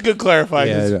that. That's a good clarifying.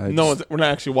 Yeah, We're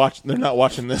not actually watching. They're not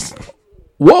watching this.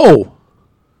 Whoa!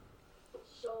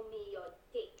 Show me your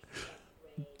dick.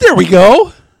 There we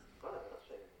go.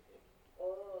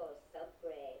 Oh,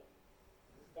 subgray.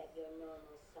 Is that your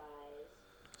normal size?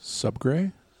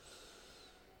 Subgray?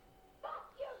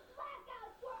 Fuck your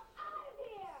blackout! We're out of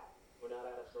here! We're not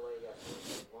out of Soleil yet.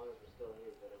 As long as we're still here,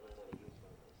 you better learn how to use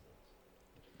one of those things.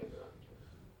 Put your finger on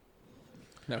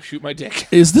it. Now shoot my dick.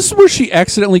 Is this where she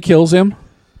accidentally kills him?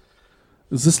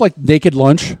 Is this like Naked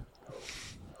Lunch? A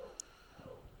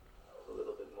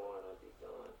little bit more and I'd be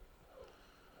gone.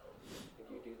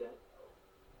 Could you do that?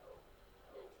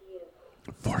 That's you.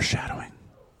 Foreshadowing.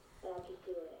 But I could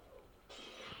do it.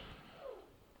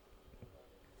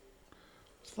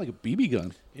 It's like a BB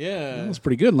gun. Yeah. That's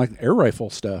pretty good. Like air rifle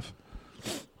stuff.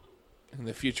 In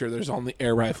the future, there's only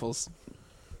air rifles.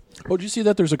 Oh, did you see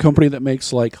that? There's a company that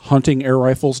makes like hunting air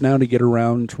rifles now to get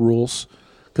around rules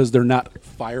because they're not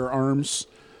firearms.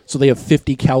 So they have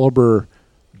 50 caliber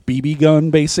BB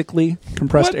gun, basically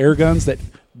compressed What? air guns that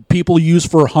people use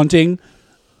for hunting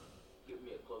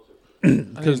I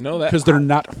didn't know that. because they're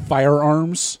not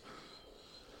firearms.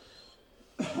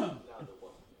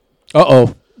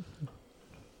 Uh-oh.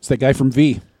 It's that guy from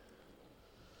V.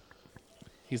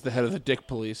 He's the head of the dick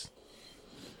police.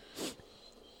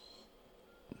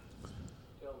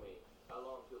 Tell me, how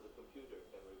long till the computer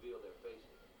can reveal their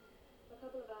faces? A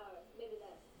couple of hours, maybe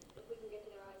less, if we can get to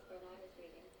their eyes for an iris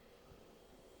reading.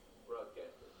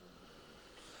 Broadcaster.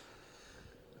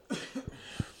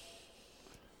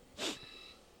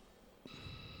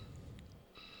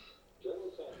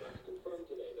 General Sanders confirmed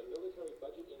today the military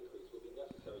budget increase will be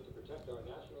necessary to protect our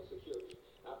national security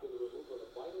after the removal of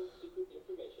vital secret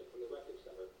information from the records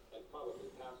center and probably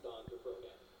passed on to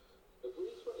Frogan. The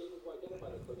police were able to identify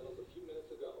the criminals a few minutes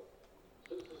ago.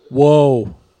 Citizens, Whoa.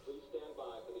 please stand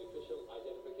by for the official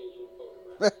identification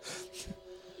photograph.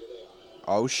 Here they are.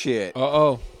 Oh shit.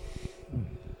 Uh-oh.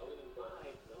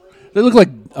 They look like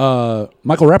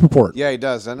Michael Rappaport. Yeah, he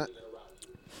does, doesn't it?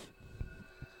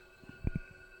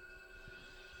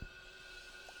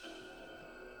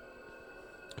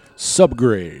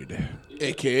 Subgrade.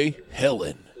 A.K.A.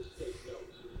 Helen.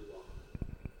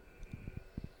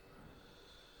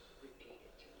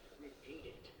 Repeat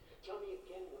it. Tell me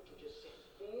again what you just said.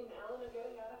 Me and Helen are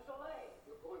getting out of Soleil.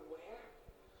 You're going where?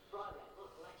 Brother,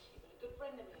 look, Lexi, you've been a good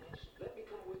friend of mine. Let me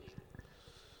come with you.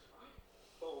 What?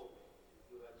 Oh,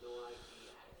 you have no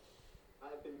idea.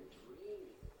 I've been dreaming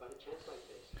about a chance like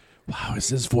this. Wow, is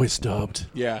his voice dubbed?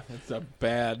 Yeah, it's a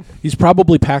bad. He's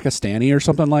probably Pakistani or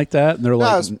something like that. And they're No,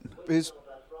 like, he's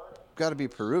got to be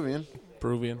Peruvian.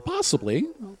 Peruvian. possibly.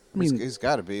 I mean, He's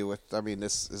got to be with. I mean,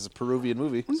 this is a Peruvian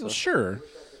movie. So. sure.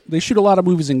 They shoot a lot of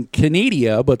movies in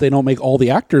Canada, but they don't make all the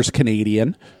actors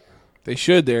Canadian. They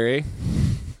should there, eh?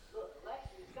 Look,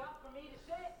 Lexi, it's not for me to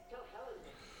say. Tell Helen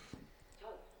this.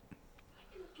 Tell her. I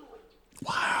can do it.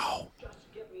 Wow. Just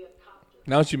give me a copter.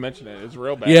 Now that you mention it, it's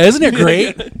real bad. Yeah, isn't it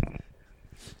great?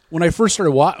 When I first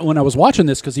started when I was watching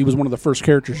this, because he was one of the first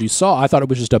characters you saw, I thought it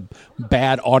was just a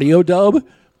bad audio dub.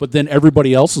 But then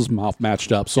everybody else's mouth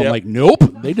matched up, so I'm Yep. like, nope,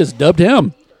 they just dubbed him.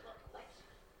 It's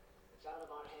out of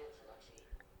our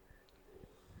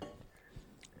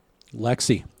hands,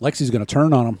 Lexi. Lexi's going to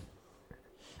turn on him.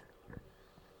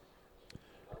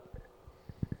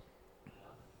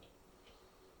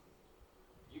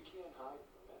 You can't hide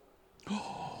from it.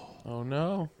 Oh, no.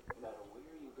 No matter where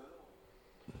you go,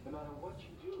 no matter what you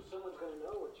do, someone's going to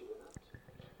know what you've been up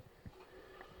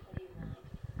to.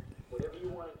 Whatever you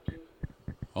want to do,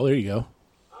 Oh, there you go.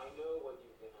 I know what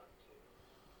you've been up to.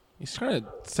 He's trying to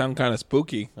sound kind of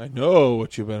spooky. I know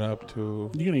what you've been up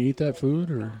to. You going to eat that food,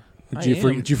 or I did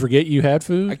am. did you forget you had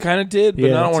food? I kind of did, but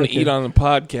Yeah, I don't it's want to okay. eat on the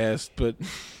podcast, but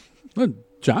Well,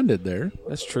 John did there.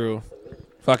 that's true.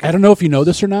 Fuck I it. don't know if you know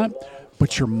this or not,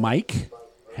 but your mic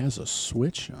has a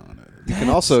switch on it. You can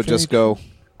also just go.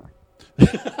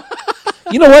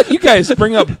 You know what? You guys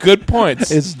bring up good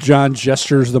points. As John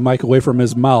gestures the mic away from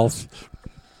his mouth.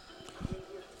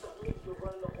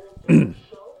 I'm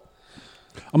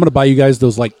going to buy you guys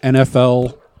those like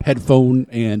NFL headphone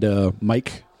and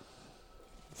mic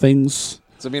things.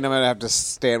 Does it mean I'm gonna have to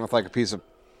stand with like a piece of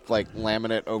like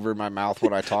laminate over my mouth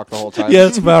when I talk the whole time? Yeah,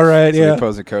 that's about right. So the Yeah.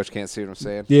 opposing coach can't see what I'm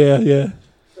saying. Yeah, yeah.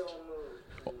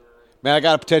 Man, I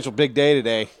got a potential big day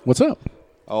today. What's up?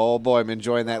 Oh boy, I'm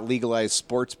enjoying that legalized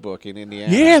sports book in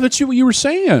Indiana. Yeah, that's what you were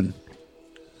saying.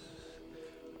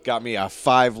 Got me a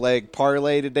 5-leg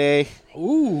parlay today.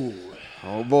 Ooh.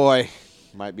 Oh boy,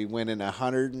 might be winning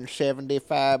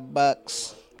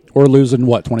 $175. Or losing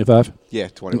what, 25? Yeah,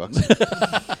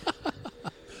 $20.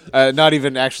 Not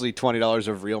even actually $20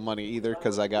 of real money either,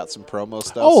 because I got some promo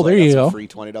stuff. Oh, so I there got you some go. Free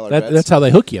 $20 bets. That's how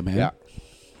they hook you, man. Yeah.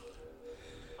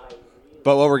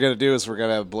 But what we're gonna do is we're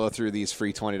gonna blow through these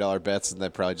free $20 bets and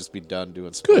then probably just be done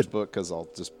doing sports book because I'll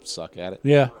just suck at it.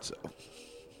 Yeah. So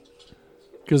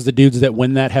Because the dudes that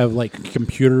win that have like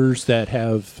computers that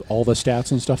have all the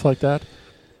stats and stuff like that.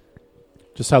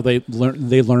 Just how they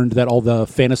learned that all the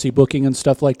fantasy booking and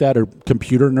stuff like that are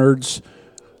computer nerds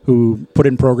who put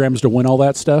in programs to win all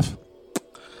that stuff.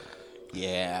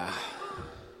 yeah.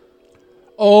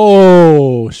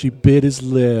 Oh, she bit his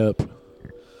lip.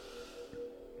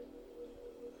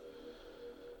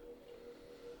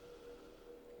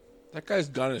 That guy's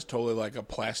gun is totally like a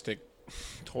plastic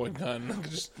toy gun. It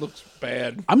just looks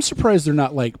bad. I'm surprised they're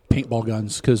not like paintball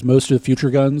guns because most of the future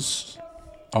guns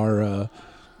are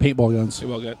paintball guns.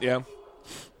 Well, good. Yeah.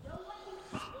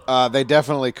 They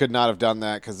definitely could not have done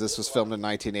that because this was filmed in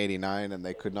 1989 and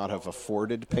they could not have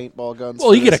afforded paintball guns. Well,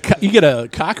 for you this. get a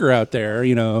cocker out there,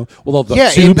 you know, with all the Yeah,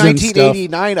 in tubes and stuff.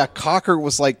 1989, a cocker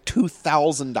was like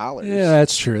 $2,000. Yeah,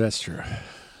 that's true. That's true.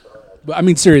 But I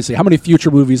mean, seriously, how many future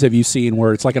movies have you seen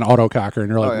where it's like an autococker and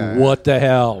you're like, yeah. what the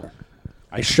hell?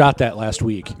 I shot that last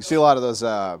week. You see a lot of those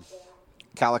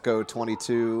Calico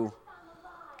 22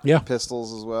 Yeah.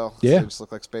 pistols as well. Yeah. They just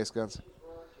look like space guns.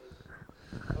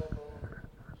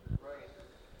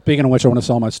 Speaking of which, I want to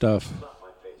sell my stuff.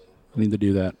 I need to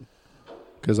do that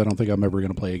because I don't think I'm ever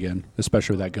going to play again,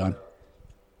 especially with that gun.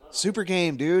 Super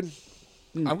game, dude.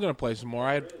 I'm gonna play some more.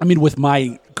 I mean, with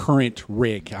my current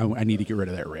rig, I need to get rid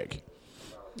of that rig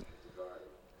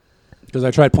because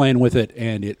I tried playing with it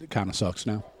and it kind of sucks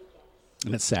now,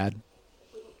 and it's sad.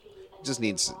 Just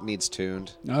needs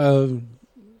tuned.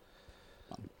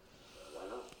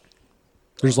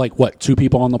 There's like what, 2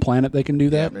 people on the planet that can do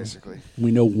that? Yeah, basically.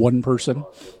 We know one person.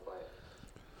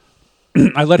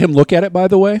 I let him look at it, by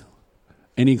the way,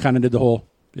 and he kind of did the whole,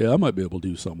 yeah, I might be able to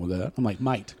do something with that. I'm like,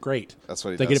 might, great. That's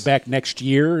what he they does. get it back next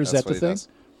year? Is That's that the what he thing?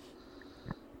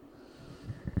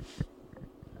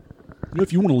 does.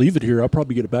 If you want to leave it here, I'll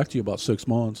probably get it back to you about 6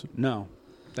 months. No,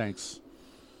 thanks.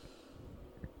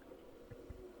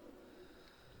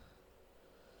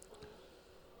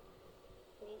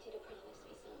 I need you to promise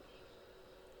me something.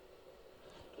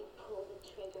 You pull the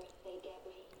trigger, hey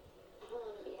Gabby. I don't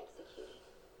want to be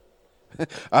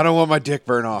executed. I don't want my dick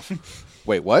burn off.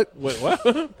 Wait, what? Wait,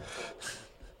 what?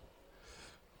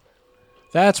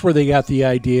 That's where they got the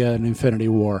idea in Infinity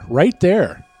War. Right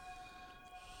there.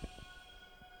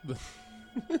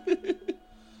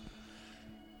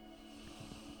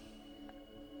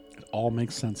 It all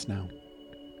makes sense now.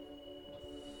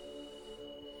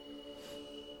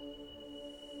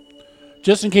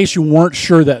 Just in case you weren't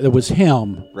sure that it was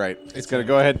him. Right. He's going to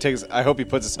go ahead and take his... I hope he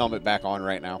puts his helmet back on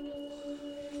right now.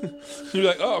 You're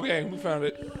like, oh, okay, we found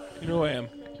it. You know who I am.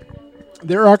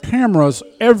 There are cameras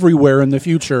everywhere in the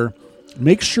future.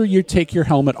 Make sure you take your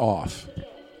helmet off.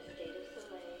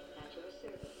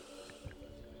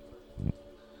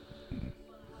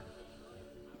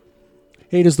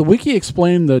 Hey, does the wiki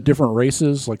explain the different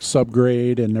races, like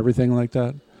subgrade and everything like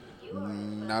that?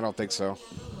 I don't think so.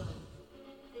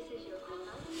 This is your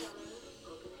online calendar,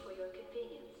 open for your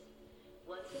convenience.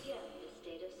 Once again, the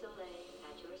state of Soleil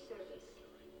at your service.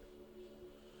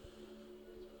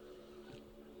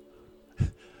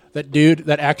 That dude,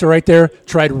 that actor right there,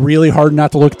 tried really hard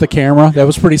not to look at the camera. That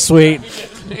was pretty sweet.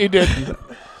 He did.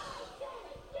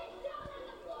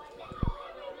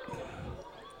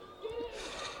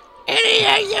 Any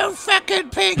of you fucking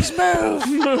pigs move,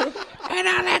 and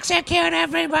I'll execute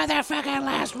every motherfucking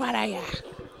last one of you.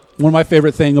 One of my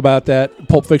favorite thing about that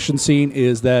Pulp Fiction scene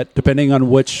is that depending on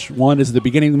which one is the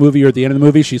beginning of the movie or the end of the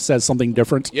movie, she says something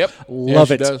different. Yep. Love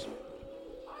Yeah, it. she does.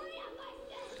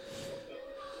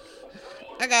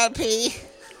 I gotta pee.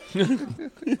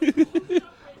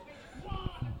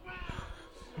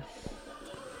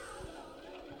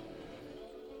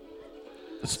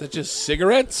 Is that just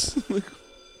cigarettes?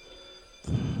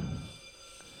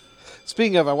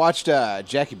 Speaking of, I watched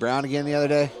Jackie Brown again the other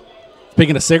day.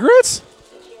 Speaking of cigarettes?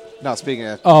 No, speaking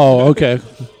of Oh, okay.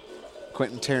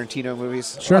 Quentin Tarantino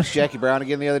movies. Sure. I watched Jackie Brown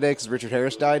again the other day because Richard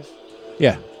Harris died.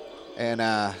 Yeah. And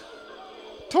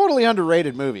totally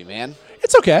underrated movie, man.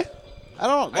 It's okay. I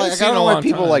don't haven't like. seen I it in don't a know why long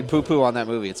people time. like poo-poo on that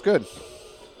movie. It's good.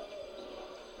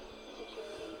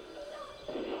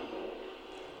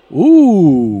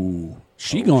 Ooh.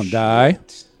 She gonna die.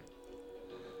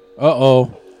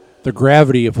 Uh-oh. The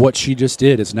gravity of what she just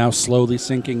did is now slowly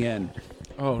sinking in.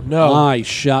 Oh, no. I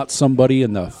shot somebody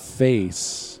in the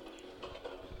face.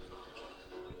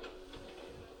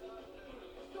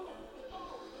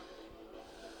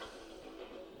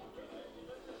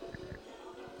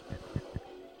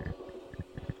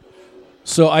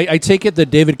 So I take it that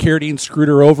David Carradine screwed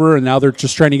her over and now they're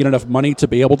just trying to get enough money to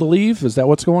be able to leave? Is that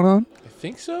what's going on? I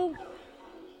think so.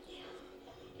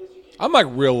 I'm like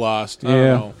real lost. I Yeah.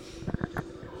 don't know.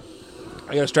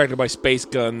 I got distracted by space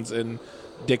guns and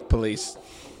dick police.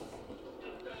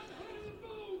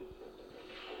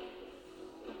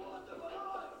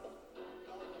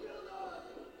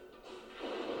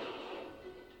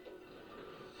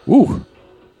 Ooh.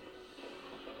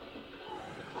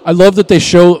 I love that they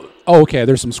show... Oh, okay,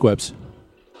 there's some squibs.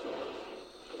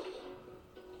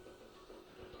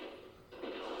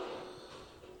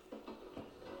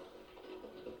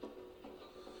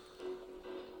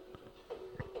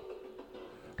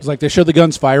 It's like they show the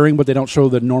guns firing, but they don't show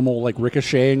the normal like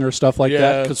ricocheting or stuff like that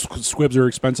Yeah. because squibs are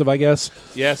expensive, I guess.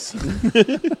 Yes.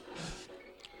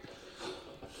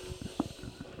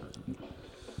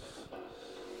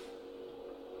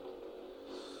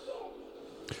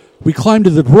 We climbed to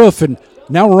the roof, and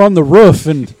now we're on the roof,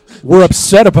 and we're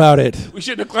upset about it. We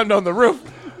shouldn't have climbed on the roof.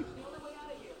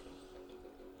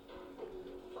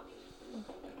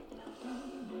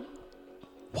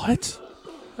 What?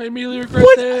 I immediately regret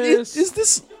What this. is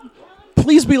this?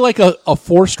 please be like a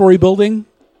 4-story building?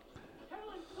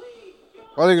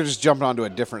 Or they could just jump onto a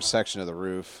different section of the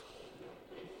roof.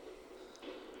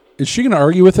 Is she going to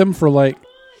argue with him for like...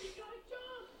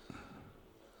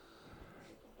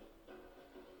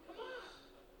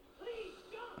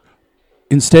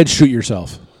 Instead, shoot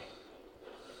yourself.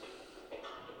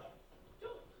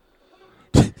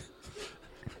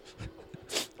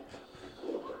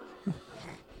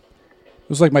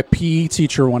 It was like my PE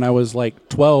teacher when I was like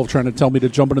 12 trying to tell me to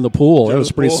jump into the pool. That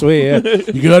was pretty sweet. Yeah.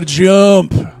 You got to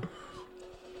jump.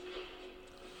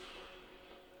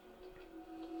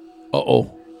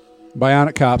 Uh-oh.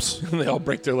 Bionic cops. They all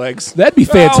break their legs. That'd be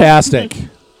fantastic.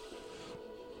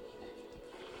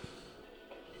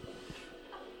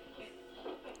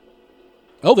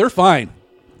 Oh, they're fine.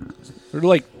 They're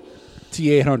like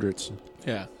T-800s.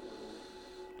 Yeah.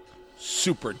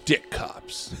 Super dick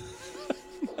cops.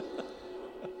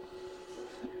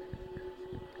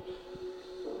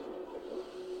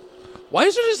 Why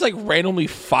is there just like randomly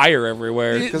fire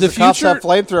everywhere? Because the cops have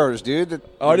flamethrowers, dude.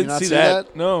 Oh, I Did you didn't not see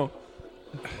that. No.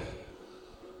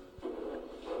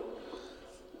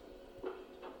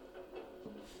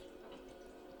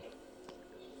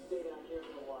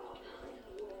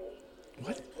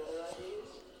 What?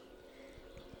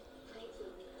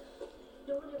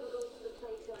 No one ever goes to the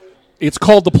plague zone. It's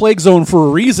called the Plague Zone for a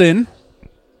reason. The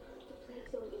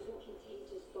plague zone isn't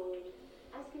contagious, Bowen.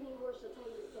 Ask any horse, will tell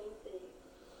you the same thing.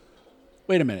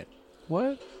 Wait a minute.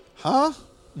 What? Huh?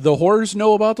 The whores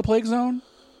know about the Plague Zone?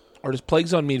 Or does plague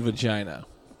zone mean vagina?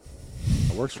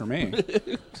 It works for me.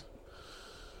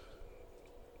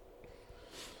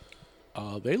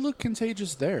 They look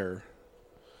contagious there.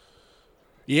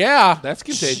 Yeah. That's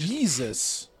contagious.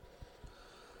 Jesus.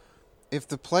 If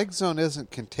the plague zone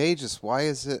isn't contagious, why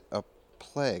is it a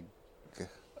plague?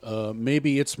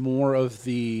 Maybe it's more of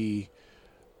the,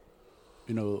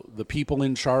 the people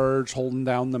in charge holding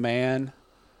down the man.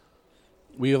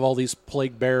 We have all these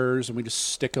plague bearers, and we just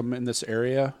stick them in this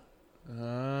area.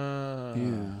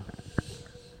 Yeah.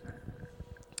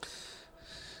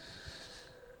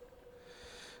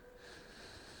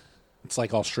 It's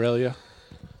like Australia.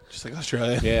 Just like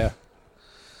Australia. Yeah.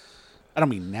 I don't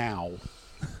mean now.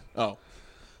 Oh.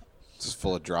 It's just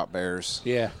full of drop bears.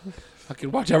 Yeah.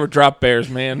 Fucking watch out for drop bears,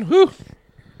 man. Whew.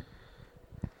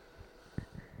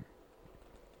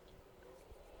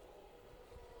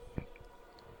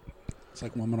 It's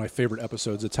like one of my favorite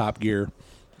episodes of Top Gear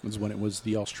was when it was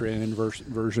the Australian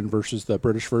version versus the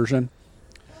British version,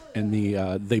 and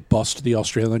they bust the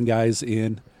Australian guys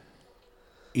in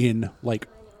like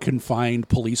confined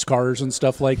police cars and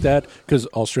stuff like that because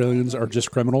Australians are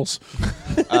just criminals.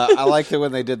 I liked it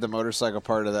when they did the motorcycle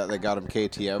part of that. They got them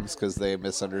KTMs because they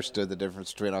misunderstood the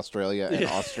difference between Australia and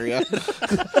Austria.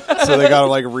 So they got them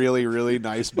like really, really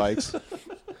nice bikes.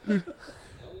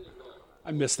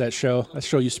 I missed that show. That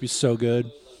show used to be so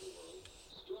good.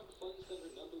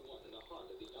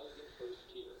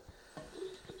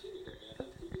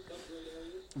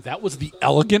 That was the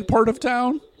elegant part of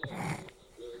town?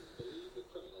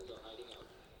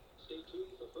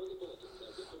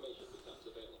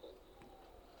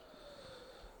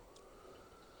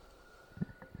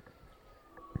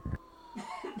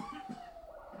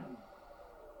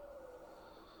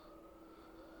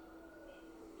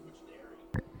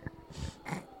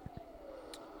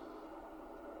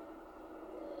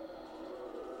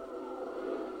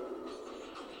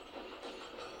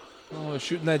 Oh,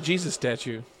 shooting that Jesus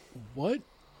statue. What?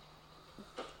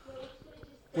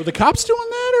 Were the cops doing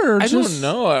that, or I just, don't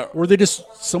know. Were they just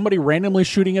somebody randomly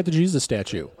shooting at the Jesus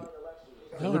statue?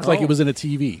 It looked like it was in a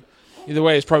TV. Either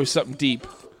way, it's probably something deep.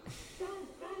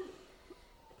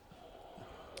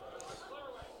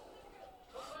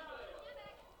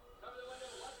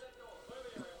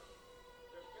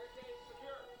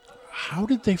 How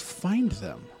did they find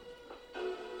them?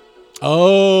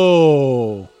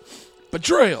 Oh.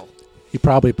 Betrayal. He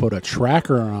probably put a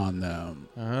tracker on them.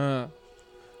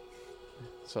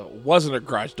 So it wasn't a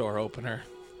garage door opener.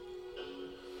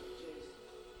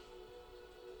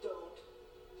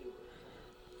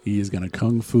 He is going to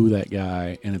kung fu that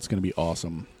guy, and it's going to be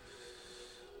awesome.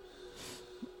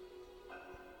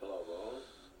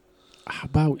 How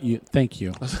about you? Thank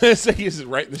you. I was going to say he's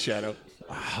right in the shadow.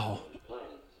 Wow.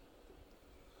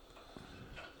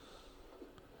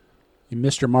 You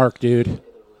missed your mark, dude.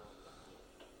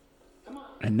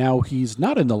 And now he's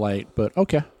not in the light, but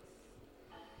okay.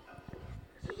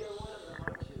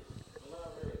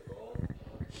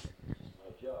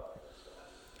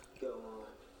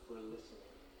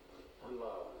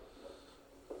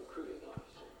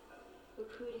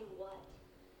 Recruiting what?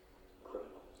 Criminals.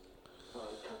 All right,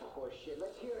 cut the horse shit.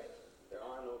 Let's hear it. There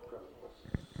are no criminals.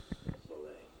 So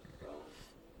they, well,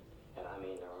 and I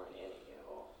mean there aren't any at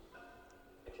all.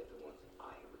 Except the ones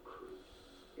I recruit.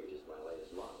 You're just my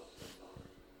latest model, that's all.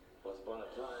 Once upon a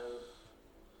time,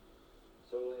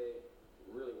 Soleil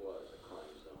really was a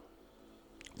crime zone.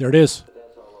 There it is. But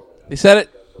that's all over now. He said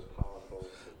it. Got so powerful.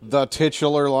 The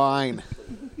titular line.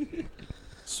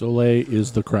 Soleil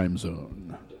is the crime zone.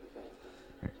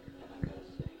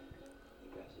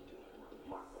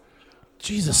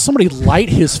 Jesus, somebody light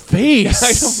his face. I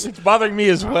know, it's bothering me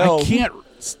as well. I can't.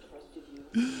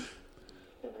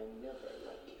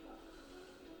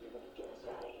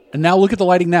 And now look at the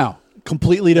lighting now.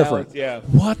 Completely different. Yeah.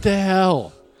 What the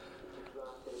hell?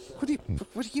 What do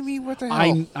you mean? What the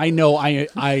hell? I know.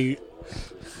 I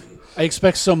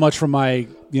expect so much from my,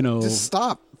 Just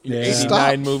stop. Yeah. Just stop.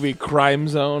 89 movie Crime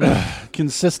Zone.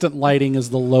 consistent lighting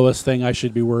is the lowest thing I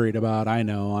should be worried about. I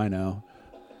know.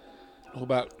 What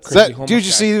about Is Crazy that, Homeless dude,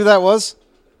 you Guy? see who that was?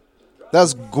 That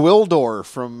was Gwildor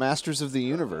from Masters of the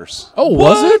Universe. Oh,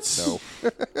 was it? No.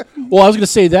 Well, I was going to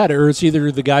say that, or it's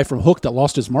either the guy from Hook that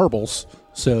lost his marbles.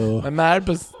 So I'm mad,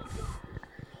 but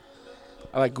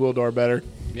I like Gwildor better.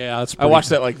 yeah, that's. I watched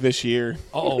that like this year.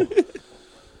 Oh,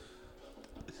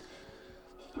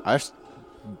 I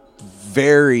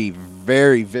very,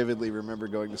 very vividly remember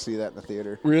going to see that in the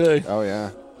theater. Really? Oh,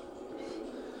 yeah.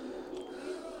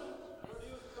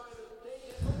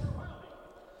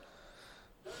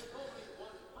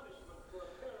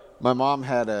 My mom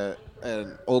had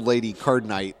an old lady card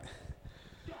night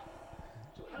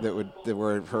that were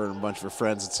her and a bunch of her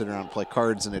friends would sit around and play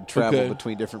cards, and it'd travel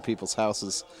between different people's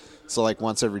houses. So like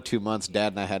once every 2 months,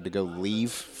 Dad and I had to go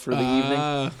leave for the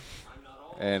evening,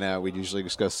 and we'd usually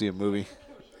just go see a movie.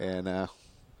 And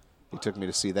he took me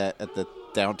to see that at the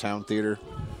downtown theater.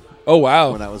 Oh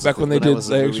wow! When I was back when they did the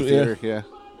the movie actual theater, yeah.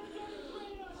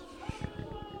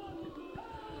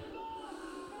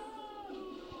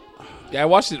 Yeah, I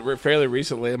watched it fairly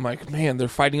recently. I'm like, man, they're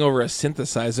fighting over a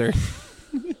synthesizer.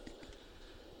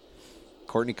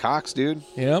 Courtney Cox, dude.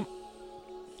 Yep.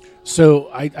 so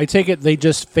I take it they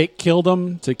just fake killed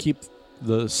him to keep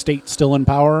the state still in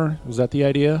power. Was that the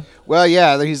idea? Well,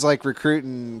 yeah, he's like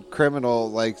recruiting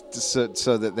criminal, like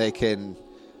so that they can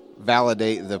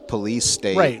validate the police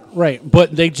state. Right.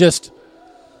 But they just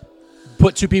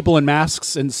put two people in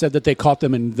masks and said that they caught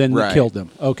them and then Right. killed them.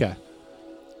 Okay.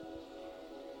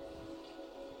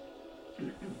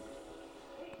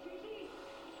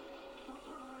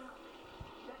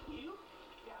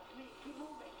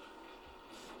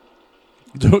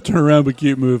 Don't turn around, but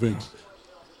keep moving.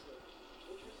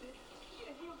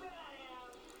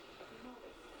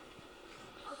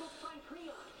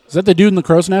 Is that the dude in the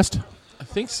crow's nest? I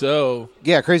think so.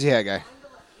 Yeah, crazy hat guy.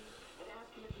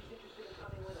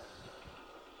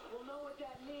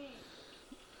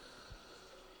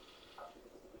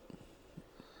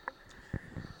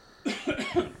 I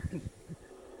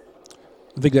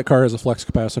think that car has a flex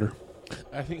capacitor.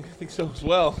 I think so as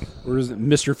well. Or is it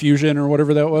Mr. Fusion or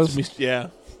whatever that was? Yeah.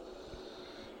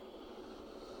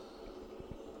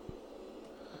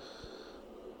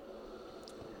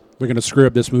 They're going to screw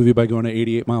up this movie by going to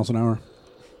 88 miles an hour.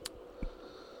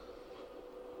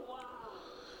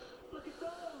 Look at those.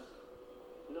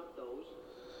 Not those.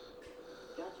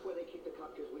 That's where they keep the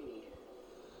cocktails we need.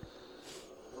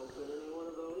 Open any one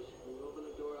of those, and you open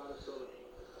the door out of Soleil.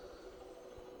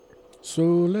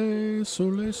 Soleil. How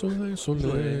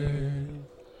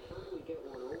do we get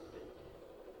one open?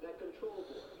 That control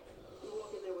board. You walk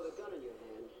in there with a gun in your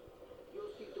hand, you'll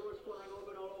see doors flying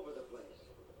open all over the place.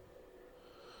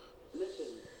 Listen,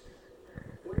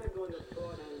 we're not going to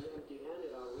throw it in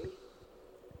empty-handed, are we?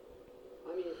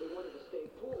 I mean, if we wanted to stay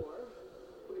poor,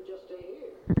 we could just stay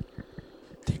here.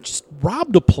 They just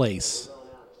robbed a place. Going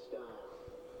out of style.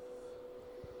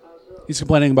 How's up? He's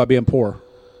complaining about being poor.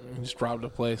 Just robbed a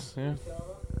place. Yeah. We're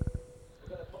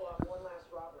gonna pull off one last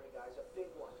robbery, guys, a big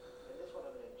one, and this one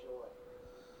I'm gonna enjoy.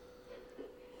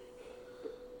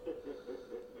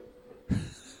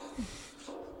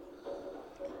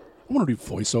 I want to do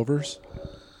voiceovers.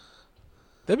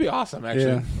 That'd be awesome, actually.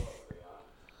 Yeah.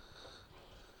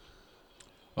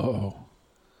 Uh-oh.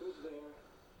 Who's there?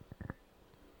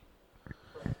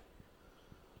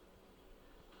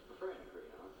 A friend,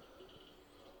 Reno.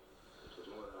 Which is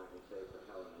more than I can say for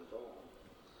Helen and Dawn.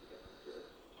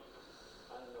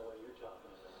 I don't know what you're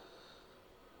talking about.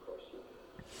 Of course you do.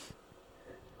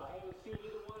 I haven't seen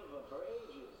either one of them for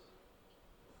ages.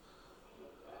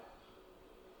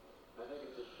 I think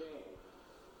it's a shame.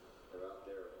 They're out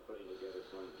there putting together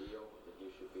some deal that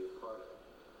you should be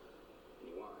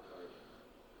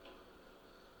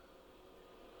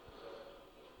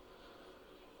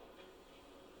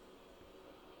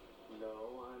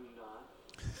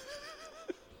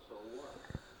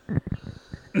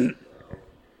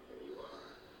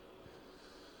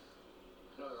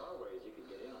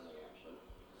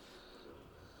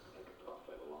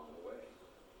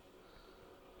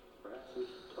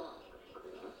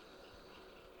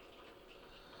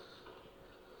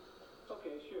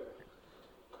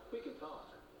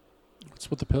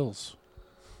with the pills?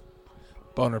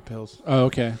 Boner pills. Oh,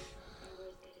 okay.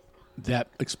 That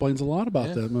explains a lot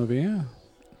about that movie, yeah.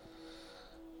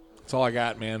 That's all I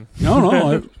got, man.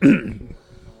 No.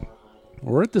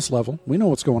 We're at this level. We know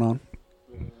what's going on.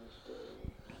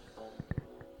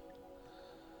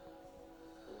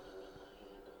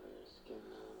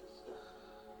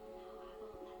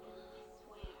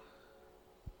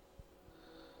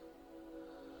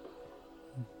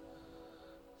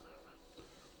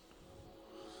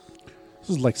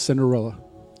 This is like Cinderella.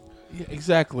 Yeah,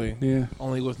 exactly. Yeah.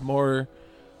 Only with more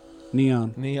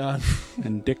Neon neon.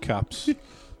 and dick cops.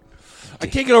 I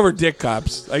can't get over dick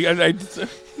cops. I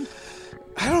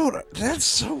don't. That's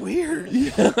so weird.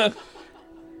 Yeah.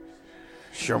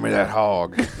 Show me that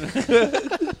hog.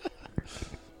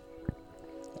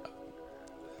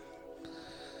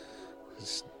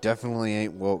 This definitely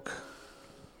ain't woke.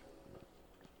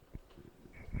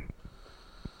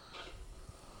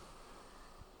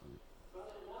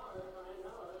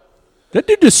 That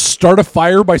dude just start a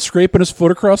fire by scraping his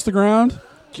foot across the ground?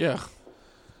 Yeah.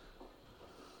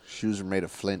 Shoes are made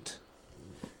of flint.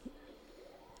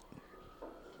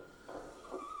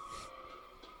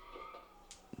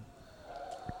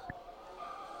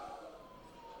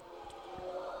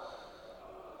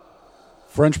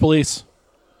 French police.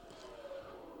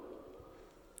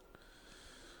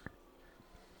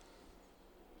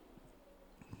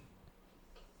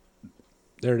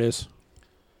 There it is.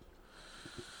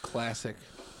 Classic.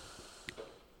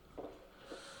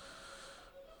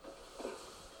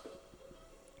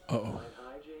 Uh-oh.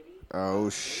 Oh,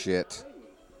 shit.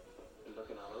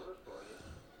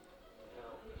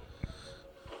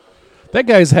 That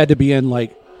guy's had to be in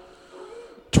like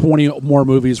 20 more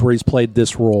movies where he's played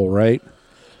this role, right?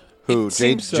 Who?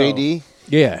 JD?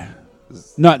 Yeah.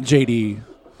 Not JD.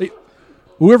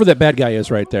 Whoever that bad guy is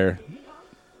right there.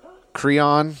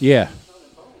 Creon? Yeah.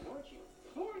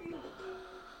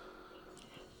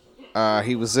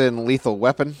 He was in Lethal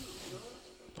Weapon.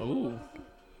 Oh.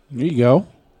 There you go.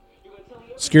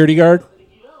 Security guard?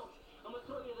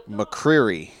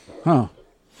 McCreary. Huh.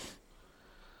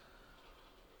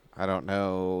 I don't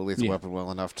know Lethal Yeah. Weapon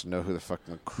well enough to know who the fuck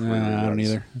McCreary was. I don't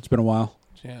either. It's been a while.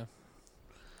 Yeah.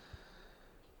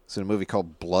 It's in a movie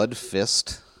called Blood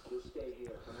Fist.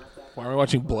 Why are we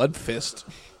watching Blood Fist?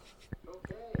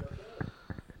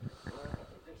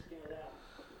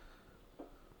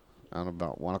 I don't know,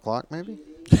 about 1 o'clock maybe?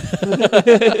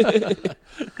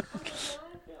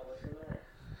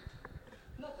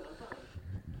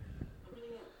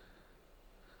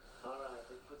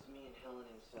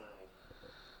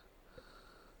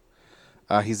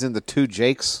 He's in The Two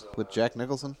Jakes with Jack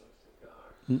Nicholson.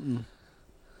 Mm-mm.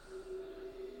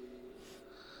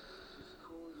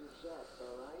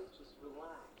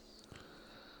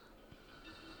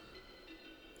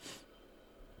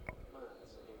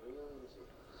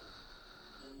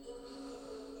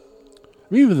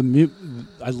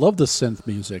 I love the synth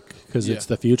music because it's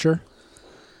the future.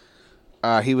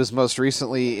 He was most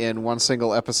recently in one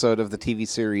single episode of the TV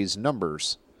series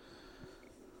Numbers.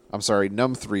 I'm sorry,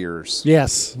 Numb-Threers.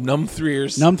 Yes.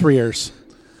 Numb-Threers. Numb-Threers.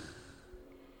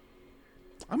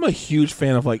 I'm a huge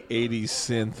fan of like 80s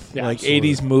synth, Yeah, like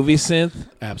absolutely. 80s movie synth.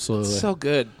 Absolutely. So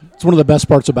good. It's one of the best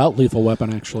parts about Lethal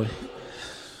Weapon, actually.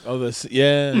 Oh, this,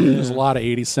 yeah. There's a lot of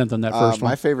 80s synth in that first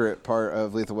My one. favorite part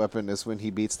of Lethal Weapon is when he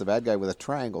beats the bad guy with a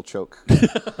triangle choke.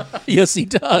 Yes, he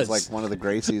does. It's like one of the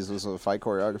Gracies was a fight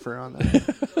choreographer on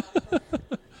that.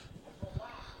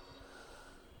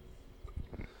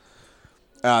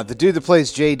 The dude that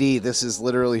plays JD, this is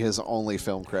literally his only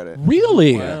film credit.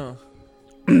 Really? Wow.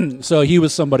 So he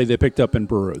was somebody they picked up in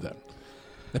Peru then.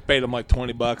 They paid him like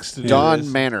 $20 to do Don this.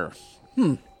 Manor.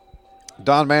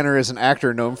 Don Manor is an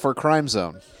actor known for Crime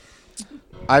Zone.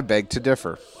 I beg to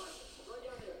differ.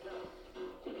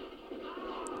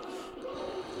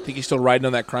 Think he's still riding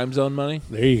on that Crime Zone money?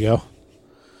 There you go.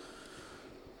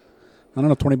 I don't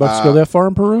know, $20 to go that far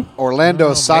in Peru?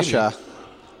 Orlando Sasha,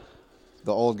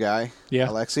 the old guy, Yeah.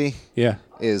 Alexi, Yeah.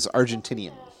 is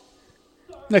Argentinian.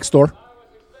 Next door.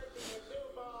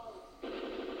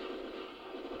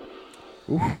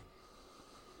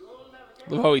 Love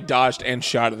how he dodged and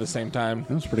shot at the same time.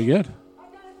 That was pretty good.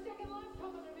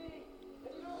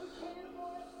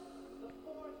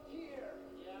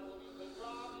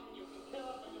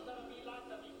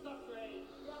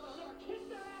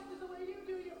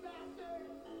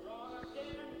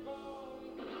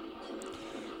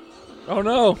 Oh,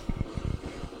 no.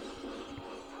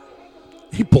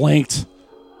 He blinked.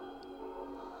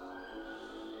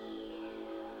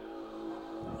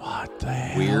 What the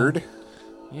hell? Weird.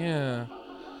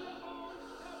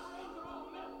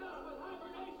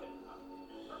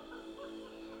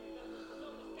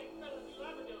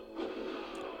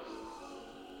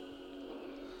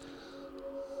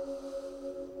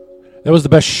 That was the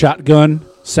best shotgun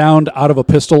sound out of a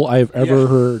pistol I've ever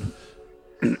heard.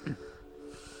 Everything's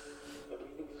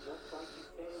just like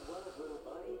you said it was, little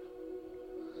buddy.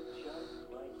 Just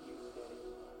like you said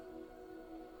it was.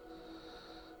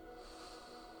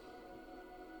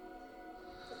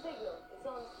 The signal is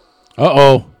on.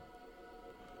 Uh-oh.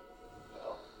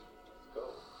 Let's go,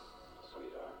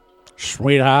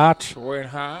 sweetheart.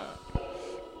 Sweetheart.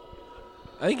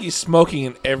 I think he's smoking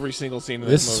in every single scene of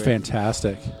this This is movie.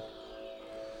 fantastic.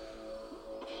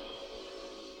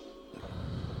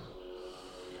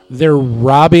 They're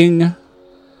robbing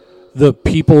the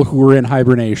people who are in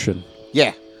hibernation.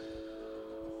 Yeah.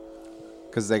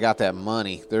 Because they got that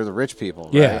money. They're the rich people,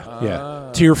 right? Yeah,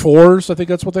 yeah. Tier 4s, I think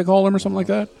that's what they call them or something like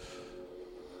that.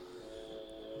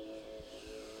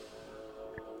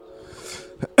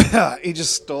 He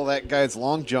just stole that guy's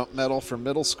long jump medal from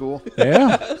middle school.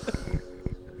 Yeah.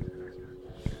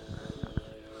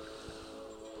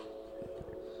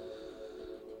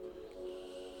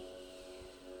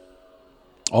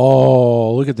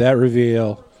 Oh, look at that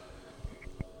reveal.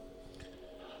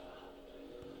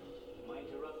 Am I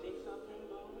interrupting something,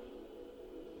 Bowman?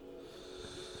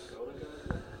 Throw the gun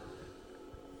down.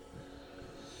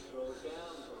 Throw it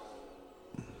down,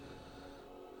 Bowman.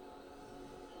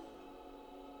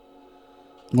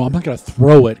 Well, I'm not going to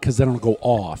throw it because then it'll go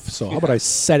off. So how about I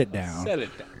set it down? Set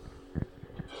it down.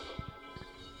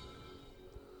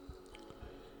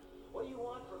 What do you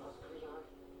want from us, Creon?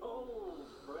 Old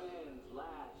friends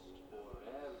last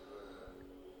forever.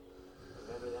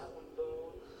 Remember that one,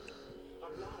 Bone?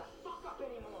 I'm not a fuck up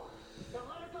anymore. Now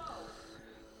let her go.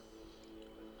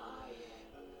 I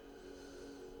am.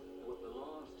 What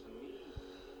belongs to me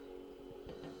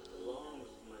belongs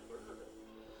to my brother.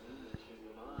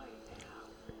 She's mine now.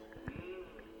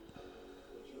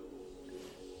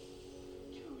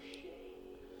 Touche.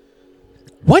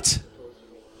 What?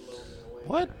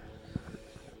 What?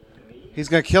 He's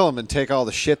going to kill him and take all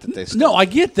the shit that they stole. No, I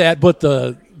get that, but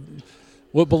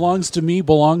what belongs to me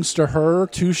belongs to her.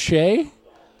 Touche.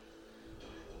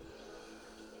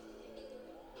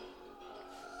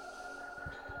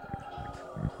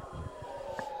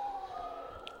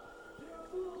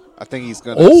 I think he's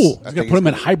going to... Oh, he's going to put him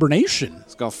in hibernation.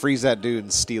 He's going to freeze that dude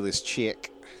and steal his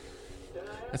chick.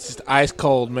 That's just ice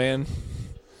cold, man.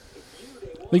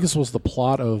 I think this was the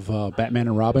plot of Batman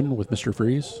and Robin with Mr.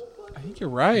 Freeze. I think you're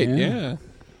right. Yeah. Yeah.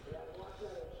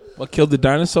 What killed the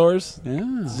dinosaurs?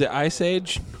 Yeah. The Ice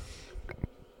Age.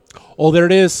 Oh, there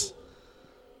it is.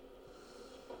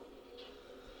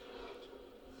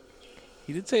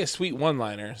 He did say a sweet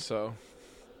one-liner, so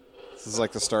This is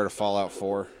like the start of Fallout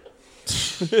 4.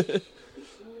 This is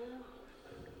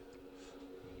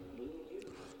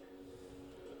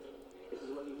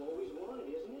what you've always wanted,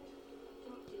 isn't it?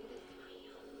 Don't do this,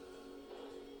 Creon.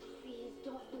 Please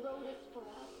don't throw this for us.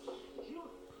 You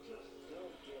just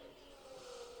don't get it.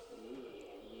 Me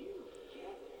and you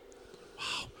together.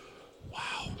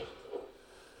 wow.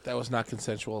 That was not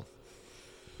consensual.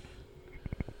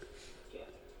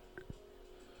 Together.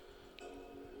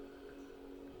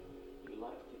 You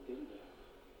liked it, didn't you?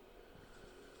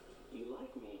 You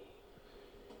like me.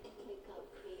 Wake up,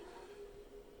 Creon.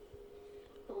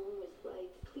 Bone was right.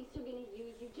 Police are gonna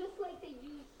use you just like they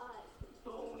used us.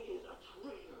 Bone is a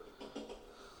traitor. He's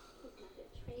not a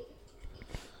traitor.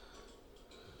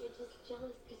 You're just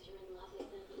jealous because you're in love with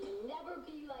him. You'll never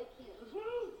be like him.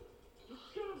 You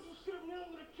should have known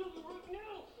when I killed you right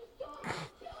now. Don't do it,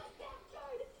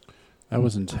 bastard! That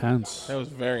was intense. That was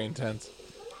very intense.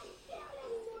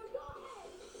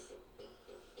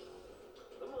 I'm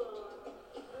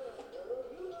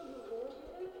not scared anymore.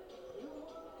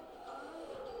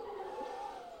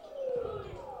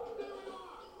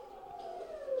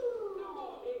 Go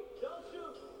ahead. Hey, don't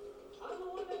shoot. I'm the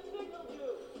one that signaled you.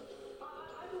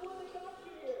 I'm the one that got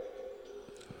you here.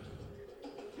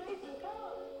 Jason,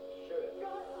 come. Shut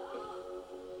up.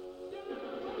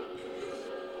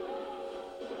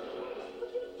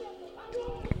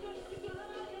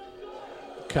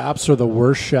 Cops are the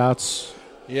worst shots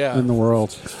Yeah. in the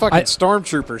world. Fucking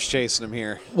stormtroopers chasing him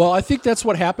here. Well, I think that's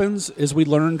what happens is we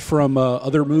learned from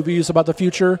other movies about the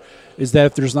future is that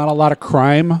if there's not a lot of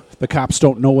crime, the cops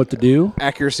don't know what to do.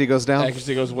 Accuracy goes down.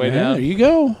 Accuracy goes way Yeah, down. there you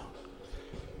go.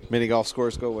 Mini golf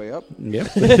scores go way up. Yep.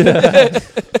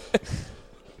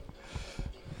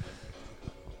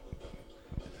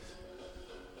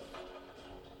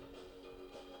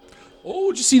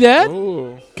 Oh, did you see that?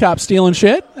 Ooh. Cop stealing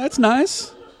shit. That's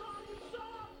nice.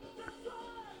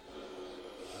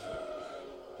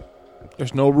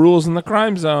 There's no rules in the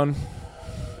crime zone.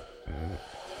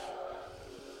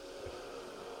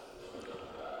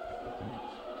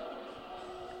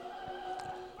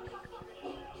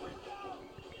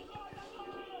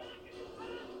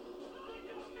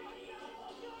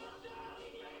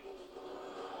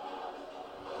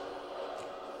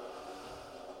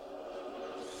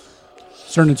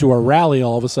 It's turned into a rally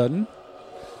all of a sudden.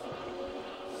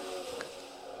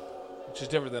 Which is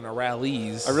different than a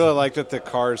rallies. I really like that the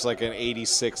car's like an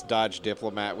 '86 Dodge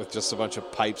Diplomat with just a bunch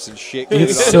of pipes and shit. glued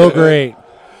It's on so it. great.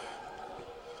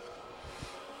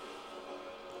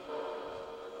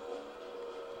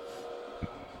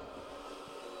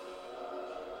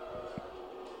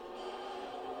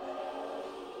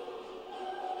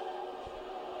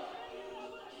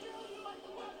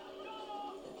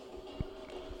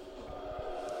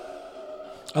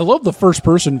 I love the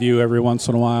first-person view every once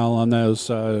in a while on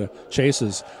those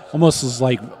chases. Almost as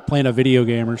like playing a video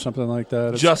game or something like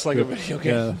that. It's Just like a good. video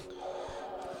game.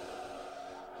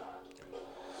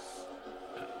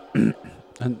 Yeah.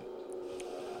 And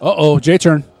J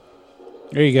turn.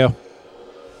 There you go.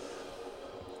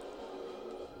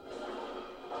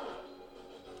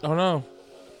 Oh no!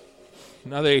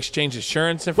 Now they exchange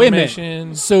insurance Wait a information.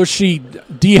 minute. So she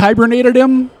dehibernated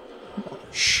him?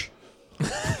 Shh.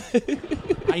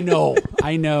 I know.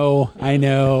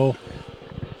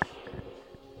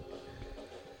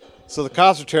 So the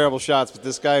cops are terrible shots, but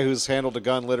this guy who's handled a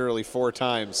gun literally 4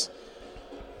 times,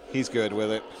 he's good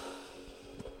with it.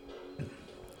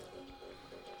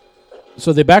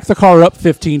 So they back the car up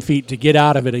 15 feet to get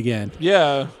out of it again.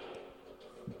 Yeah.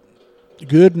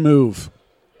 Good move.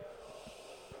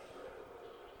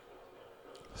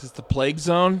 Is this the plague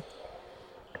zone?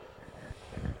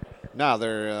 No,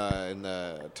 they're in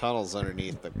the tunnels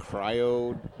underneath the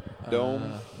cryo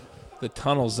dome. The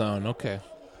tunnel zone. Okay.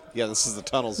 Yeah, this is the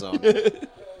tunnel zone.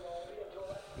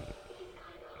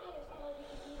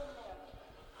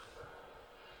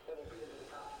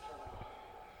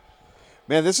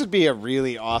 Man, this would be a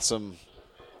really awesome,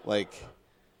 like,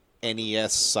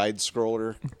 NES side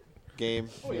scroller game.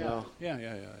 You know, Yeah.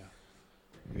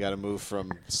 you got to move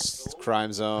from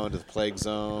crime zone to the plague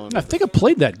zone. I think I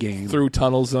played that game. Through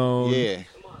tunnel zone. Yeah.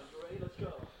 Come on, you ready? Let's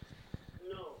go.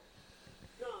 No.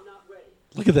 No, I'm not ready.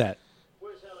 Look at that.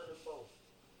 Where's Helen and Bo?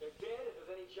 They're dead if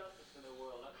there's any justice in the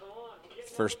world. Now, come on. We're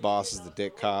getting First boss is the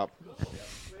dick cop.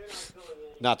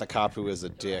 Not the cop who is a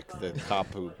dick, the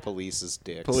cop who polices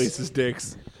dicks. Police's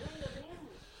dicks.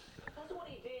 That's what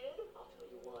he did. I'll tell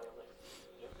you why, Alexis.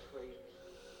 They're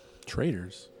traitors.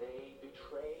 Traitors. They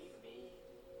betrayed me.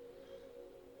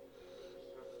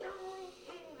 The only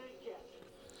thing they get.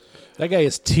 That guy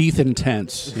is teeth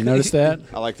intense. You notice that?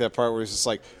 I like that part where he's just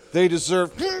like, they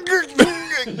deserve.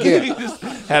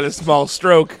 Had a small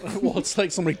stroke. Well, it's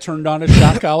like somebody turned on his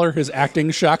shock collar, his acting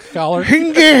shock collar.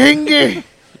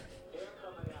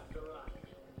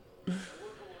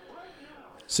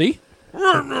 See?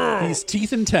 He's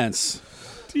teeth intense.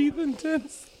 Teeth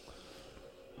intense.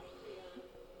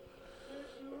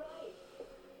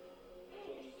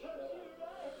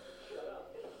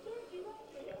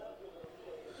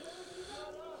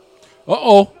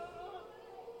 Uh-oh.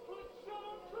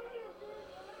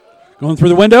 Going through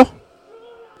the window?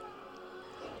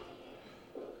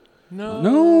 No.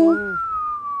 No.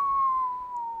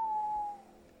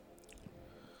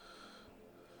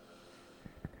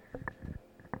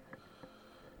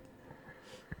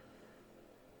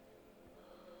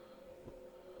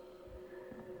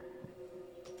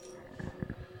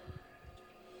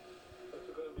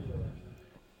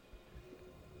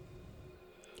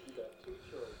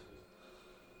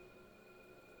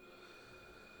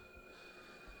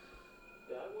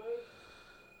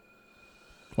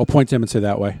 I'll point to him and say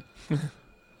that way.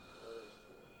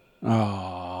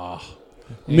 Oh,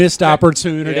 missed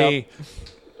opportunity. Yep.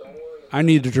 I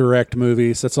need to direct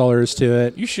movies. That's all there is to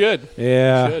it. You should.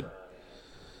 Yeah. You should.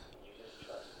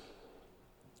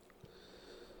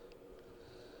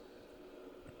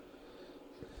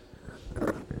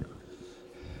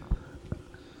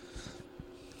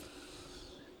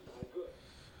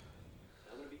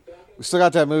 We still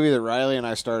got that movie that Riley and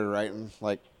I started writing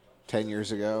like 10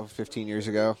 years ago, 15 years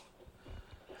ago.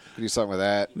 Could do something with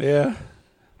that. Yeah.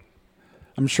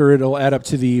 I'm sure it'll add up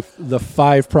to the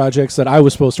 5 projects that I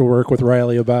was supposed to work with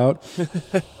Riley about.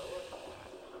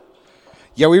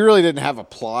 Yeah, we really didn't have a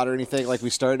plot or anything. Like, we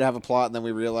started to have a plot, and then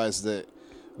we realized that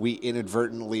we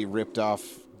inadvertently ripped off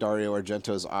Dario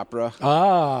Argento's opera.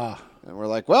 Ah. And we're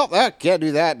like, well, can't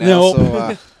do that now. No.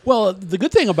 So, Well, the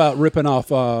good thing about ripping off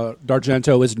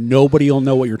D'Argento is nobody will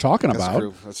know what you're talking that's about.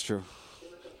 true. That's true.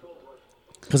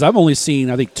 Because I've only seen,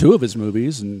 I think, 2 of his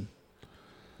movies, and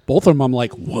both of them I'm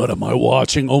like, what am I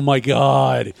watching? Oh, my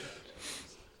God.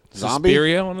 Zombie?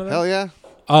 Suspiria, one of them? Hell yeah.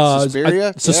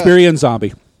 Suspiria? Suspiria and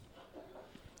Zombie.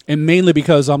 And mainly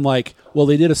because I'm like, well,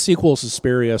 they did a sequel to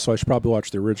Suspiria, so I should probably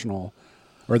watch the original.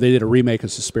 Or they did a remake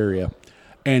of Suspiria.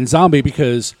 And Zombie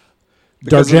because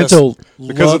D'Argento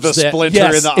because of the loves that. splinter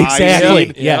Yes, in the eye exactly.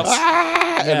 scene. Yes.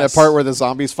 And the Yes. part where the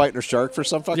zombie's fighting a shark for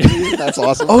some fucking reason. That's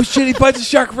awesome. Oh shit! He bites a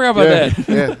shark. I forgot about yeah, that.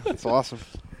 yeah, it's awesome.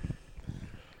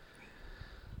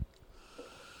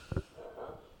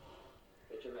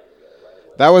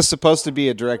 That was supposed to be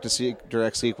a direct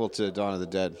sequel to Dawn of the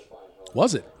Dead.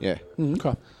 Was it? Yeah.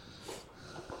 Okay.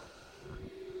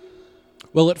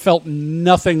 Well, it felt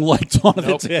nothing like Dawn of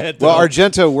the Dead. Well, though.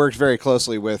 Argento worked very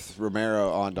closely with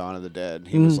Romero on Dawn of the Dead.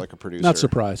 He was like a producer. Not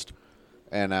surprised.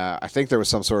 And I think there was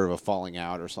some sort of a falling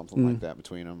out or something like that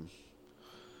between them.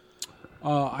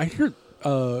 I hear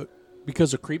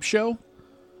because of Creepshow,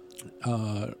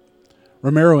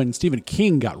 Romero and Stephen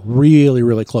King got really,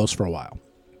 really close for a while.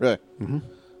 Really?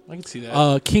 I can see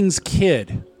that. King's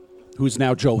kid, who's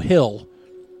now Joe Hill,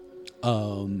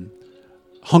 hung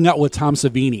out with Tom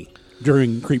Savini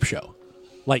during Creepshow.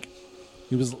 Like,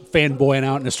 he was fanboying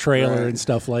out in his trailer Right. and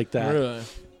stuff like that. Really?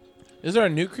 Is there a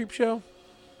new Creep Show?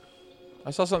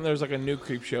 I saw something. There was like a new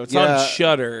Creep Show. It's Yeah. on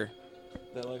Shudder.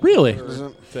 That, like, Really? horror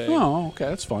thing. Oh, okay,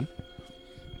 that's fun.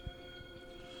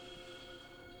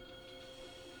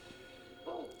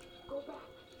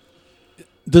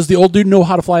 Does the old dude know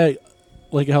how to fly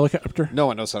like a helicopter? No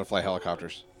one knows how to fly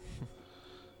helicopters.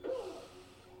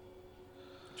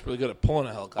 It's really good at pulling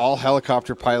a helicopter. All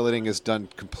helicopter piloting is done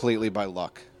completely by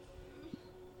luck.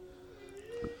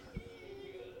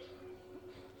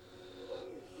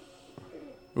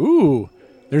 Ooh,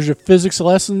 there's your physics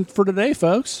lesson for today,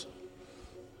 folks.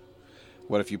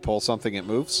 What if you pull something, it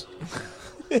moves?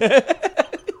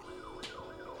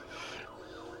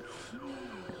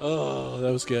 Oh,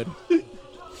 that was good.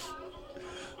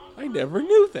 I never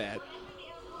knew that.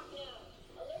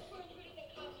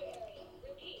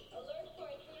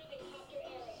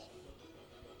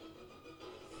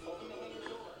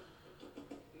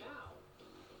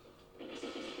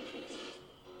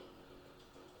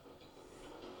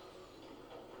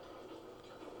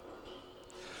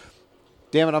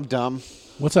 Damn it, I'm dumb.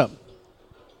 What's up?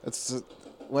 That's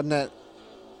wasn't that?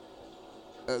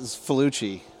 It was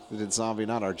Felucci who did Zombie,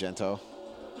 not Argento.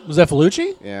 Was that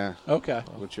Felucci? Yeah, Okay.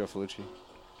 Lucio Felucci.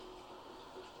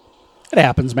 It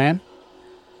happens, man.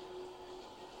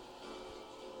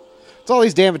 It's all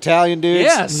these damn Italian dudes.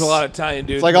 Yes. There's a lot of Italian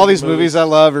dudes. It's like all these making movies I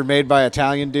love are made by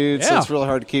Italian dudes, so Yeah. it's really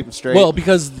hard to keep them straight. Well,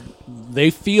 because they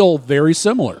feel very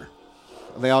similar.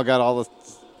 They all got all the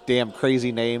damn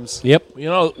crazy names. Yep. You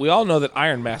know, we all know that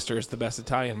Iron Master is the best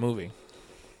Italian movie.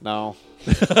 No.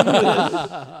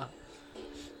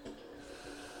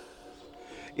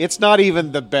 It's not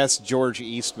even the best George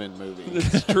Eastman movie.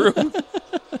 It's true.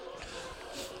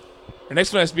 Our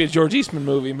next one has to be a George Eastman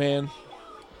movie, man.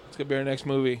 It's gonna be our next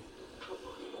movie.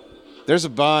 There's a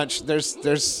bunch. There's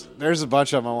a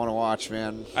bunch of them I want to watch,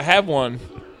 man. I have one.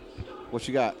 What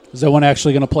you got? Is that one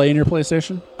actually going to play in your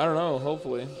PlayStation? I don't know.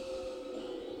 Hopefully.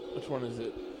 Which one is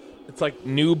it? It's like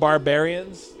New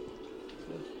Barbarians.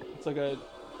 It's like a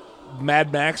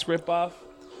Mad Max ripoff.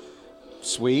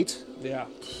 Sweet. Yeah.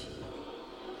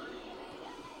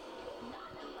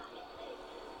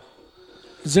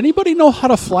 Does anybody know how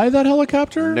to fly that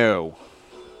helicopter? No.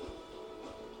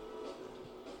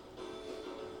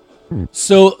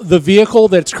 So the vehicle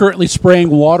that's currently spraying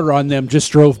water on them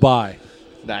just drove by.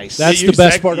 Nice. That's Yeah, the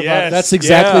best exact- part about it. yes, That's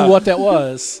exactly yeah. what that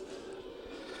was.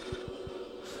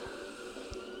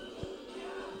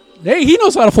 Hey, he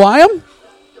knows how to fly them.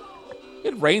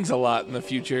 It rains a lot in the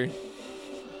future.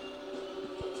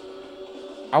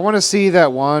 I want to see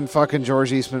that one fucking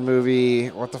George Eastman movie.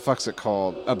 What the fuck's it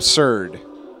called? Absurd.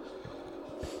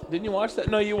 Didn't you watch that?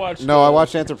 No, you watched. No, I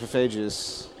watched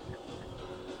Anthropophagus.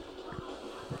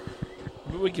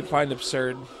 Maybe we can find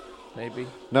Absurd. Maybe.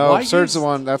 No, Why Absurd's is- the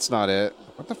one. That's not it.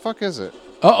 What the fuck is it?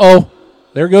 Uh-oh.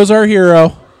 There goes our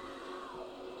hero.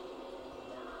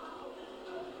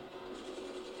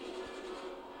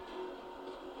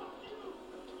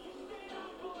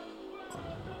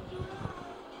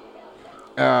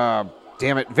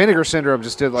 Damn it. Vinegar Syndrome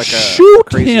just did like a Shoot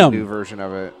crazy him. new version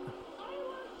of it.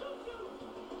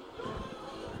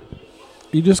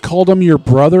 You just called him your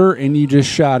brother and you just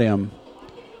shot him.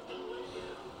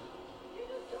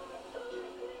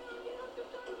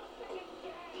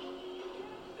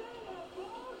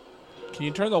 Can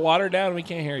you turn the water down? We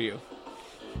can't hear you.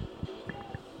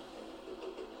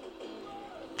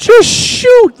 Just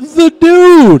shoot the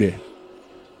dude.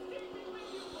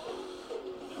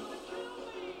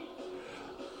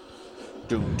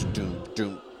 Doom, doom,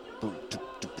 doom, boom, doom,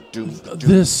 doom, doom,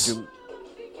 This- doom,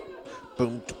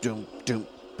 boom, doom, doom,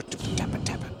 doom, tappa,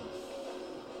 tappa.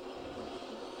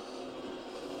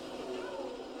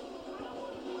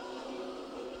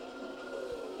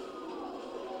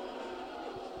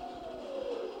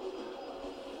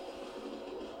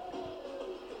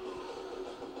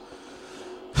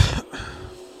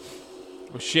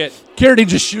 Oh, shit. Carradine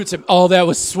just shoots him. Oh, that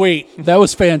was sweet. That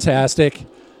was fantastic.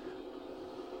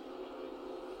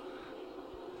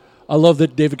 I love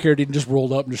that David Carradine just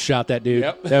rolled up and just shot that dude.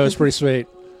 Yep. That was pretty sweet.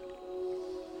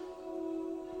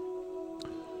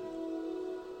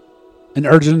 An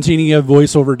Argentina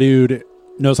voiceover dude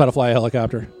knows how to fly a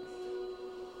helicopter.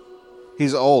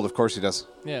 He's old, of course he does.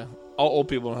 Yeah. All old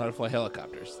people know how to fly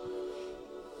helicopters.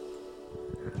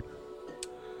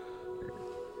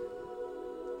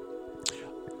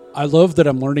 I love that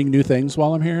I'm learning new things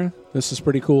while I'm here. This is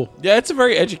pretty cool. Yeah, it's a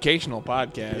very educational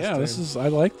podcast. Yeah, I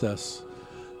like this.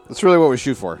 That's really what we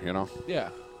shoot for, you know? Yeah.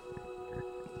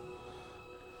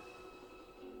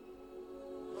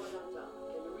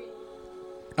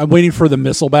 I'm waiting for the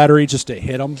missile battery just to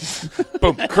hit him.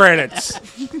 Boom. Credits.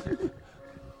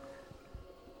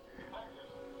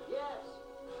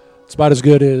 It's about as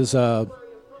good as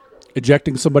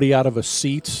ejecting somebody out of a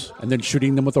seat and then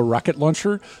shooting them with a rocket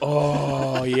launcher.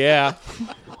 Oh, yeah.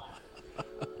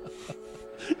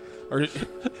 Or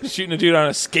shooting a dude on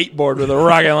a skateboard with a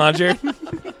rocket launcher.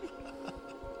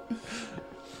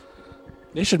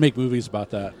 They should make movies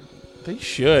about that. They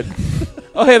should.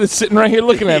 Oh, hey, they're sitting right here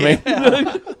looking at me.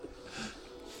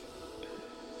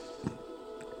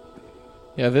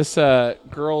 Yeah, this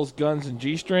Girls, Guns, and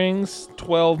G-Strings,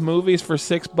 12 movies for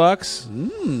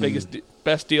 $6.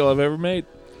 Best deal I've ever made.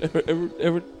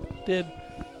 Ever did.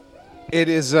 It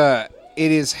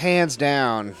is hands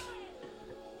down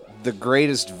the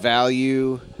greatest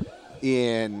value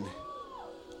in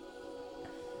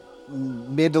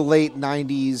mid to late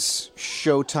 90s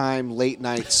Showtime late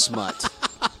night smut.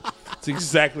 That's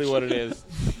exactly what it is.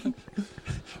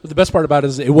 But the best part about it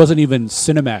is it wasn't even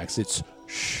Cinemax. It's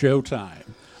Showtime.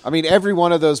 I mean, every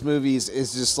one of those movies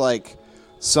is just like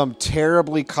some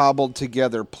terribly cobbled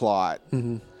together plot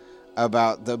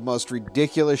about the most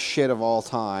ridiculous shit of all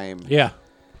time. Yeah.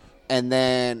 And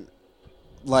then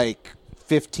like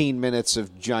 15 minutes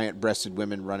of giant breasted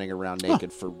women running around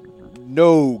naked for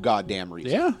no goddamn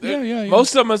reason. Yeah.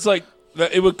 Most of them, it's like,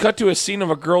 it would cut to a scene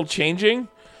of a girl changing, and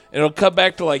it'll cut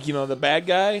back to, like, the bad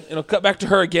guy, and it'll cut back to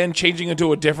her again changing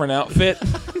into a different outfit.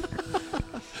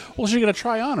 Well, she's going to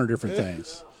try on her different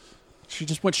things. She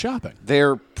just went shopping.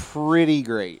 They're pretty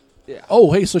great. Yeah.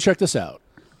 Oh, hey, so check this out.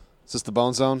 Is this the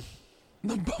Bone Zone?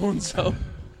 The Bone Zone.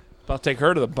 I'll take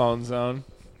her to the Bone Zone.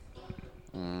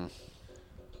 Oh,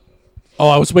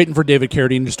 I was waiting for David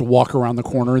Carradine just to walk around the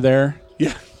corner there.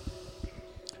 Yeah.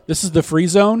 This is the free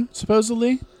zone,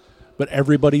 supposedly, but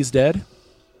everybody's dead.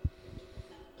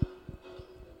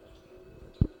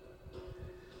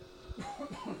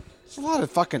 There's a lot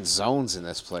of fucking zones in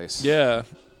this place. Yeah.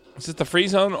 Is it the free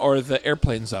zone or the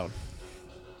airplane zone?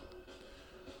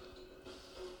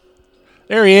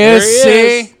 There he is. There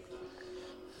he is. See?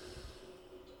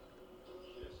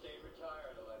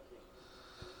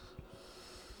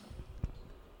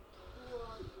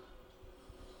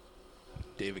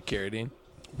 David Carradine.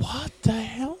 What the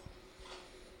hell?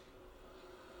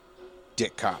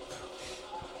 Dick cop.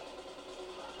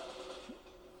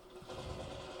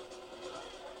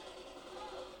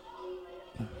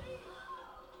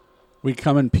 We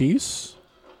come in peace?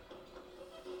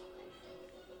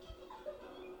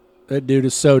 That dude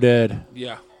is so dead.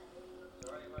 Yeah.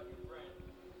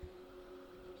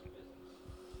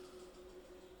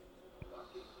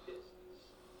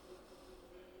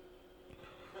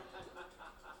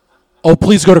 Oh,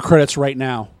 please go to credits right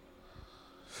now.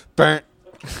 Burnt.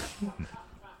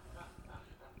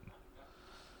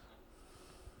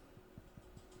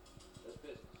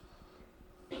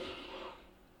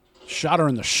 Shot her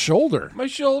in the shoulder. My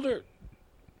shoulder.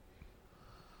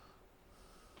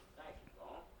 Thank you,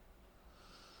 Paul.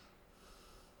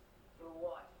 For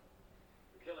what?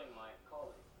 For killing my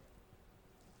colleague.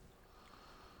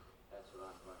 That's what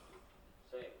I'm going to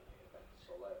say when I get back to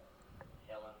Soleil.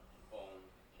 Helen, Bone,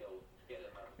 killed, get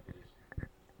him out of the police.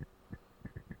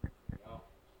 You know,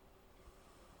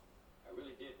 I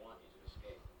really did want you to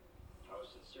escape. I was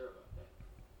sincere about that.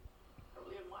 I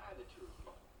really admire the two of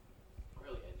you.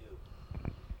 Really, I do.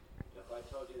 And if I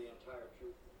told you the entire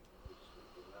truth, you just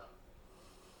wouldn't give it up.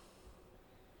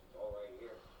 It's all right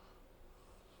here.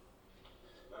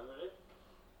 Remember it?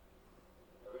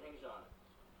 Everything's on it.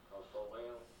 How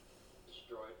Soleil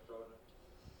destroyed Froden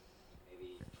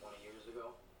maybe 20 years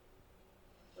ago.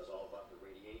 It was all about the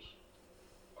radiation.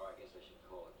 Or I guess I should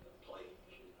call it the plague,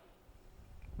 shouldn't I?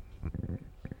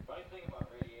 Funny thing about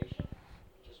radiation,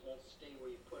 it just won't stay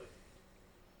where you put it.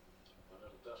 One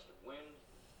little gust of wind,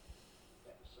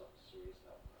 got yourself a serious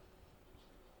health problem.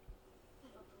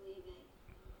 I don't believe it.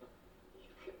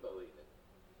 You can believe it.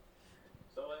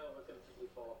 Soleil will completely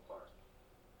fall apart.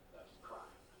 That's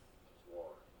crime. It's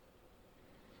war.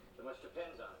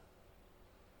 depends on it.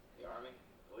 The army,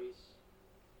 police,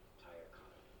 entire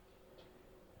economy.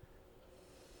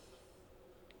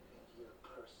 And your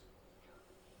person,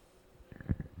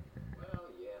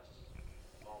 well, yes,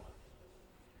 moment.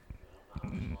 I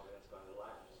don't know how long that's going to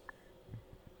last.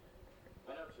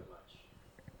 I know too much.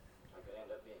 I could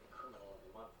end up being criminal of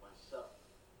the month myself.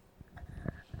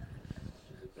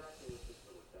 Which is exactly what this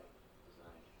little thing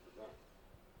designed to prevent.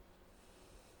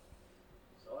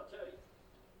 So I'll tell you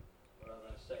what I'm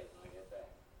going to say when I get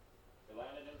back. We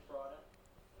landed in Florida.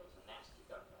 There was a nasty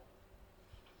gunfight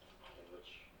in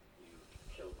which you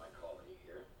killed my colleague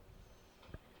here.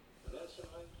 And then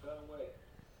somebody got away.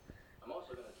 I'm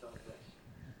also going to tell him this.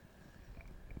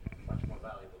 Much more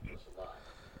valuable to us alive.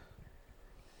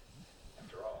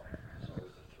 After all, there's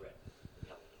always a threat that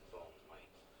Pelican phones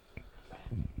might come back.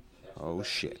 That's the Oh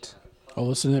best shit. reason I could Oh,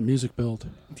 listen to that music build.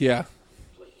 Yeah.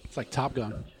 It's like Top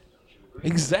Gun.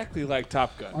 Exactly like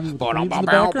Top Gun. In the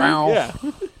background? Yeah.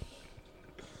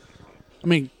 I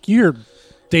mean, you hear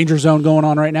Danger Zone going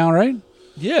on right now, right?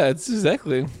 Yeah, it's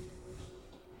exactly.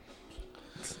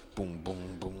 Boom,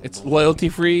 boom, boom. It's loyalty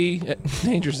free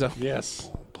Danger Zone.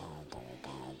 Yes.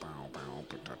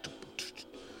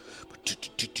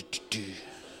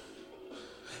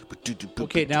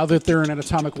 Okay, now that they're in an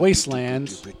atomic wasteland,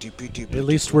 at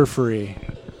least we're free.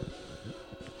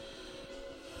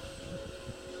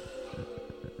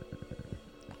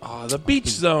 Oh, the beach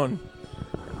zone.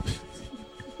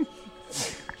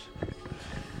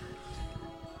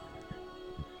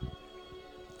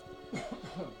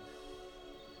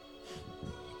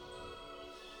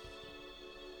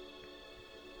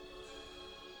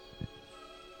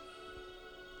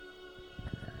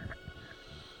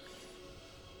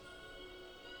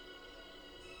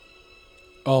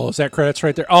 Oh, is that credits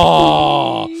right there?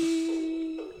 Oh!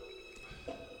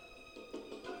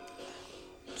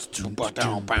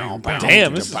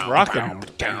 Damn, this is rocking.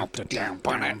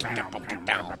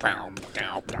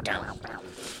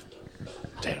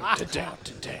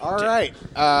 All right.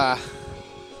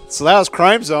 So that was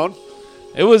Crime Zone.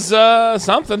 It was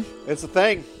something. It's a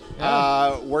thing.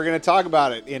 We're going to talk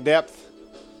about it in depth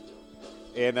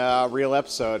in a real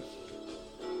episode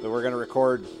that we're going to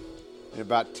record in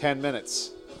about 10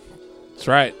 minutes. That's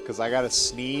right. Because I got to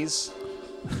sneeze.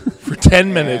 For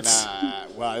 10 minutes.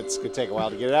 And, well, it's going to take a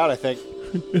while to get it out, I think.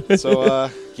 So,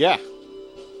 yeah.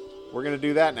 We're going to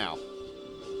do that now.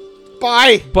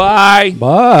 Bye. Bye.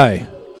 Bye.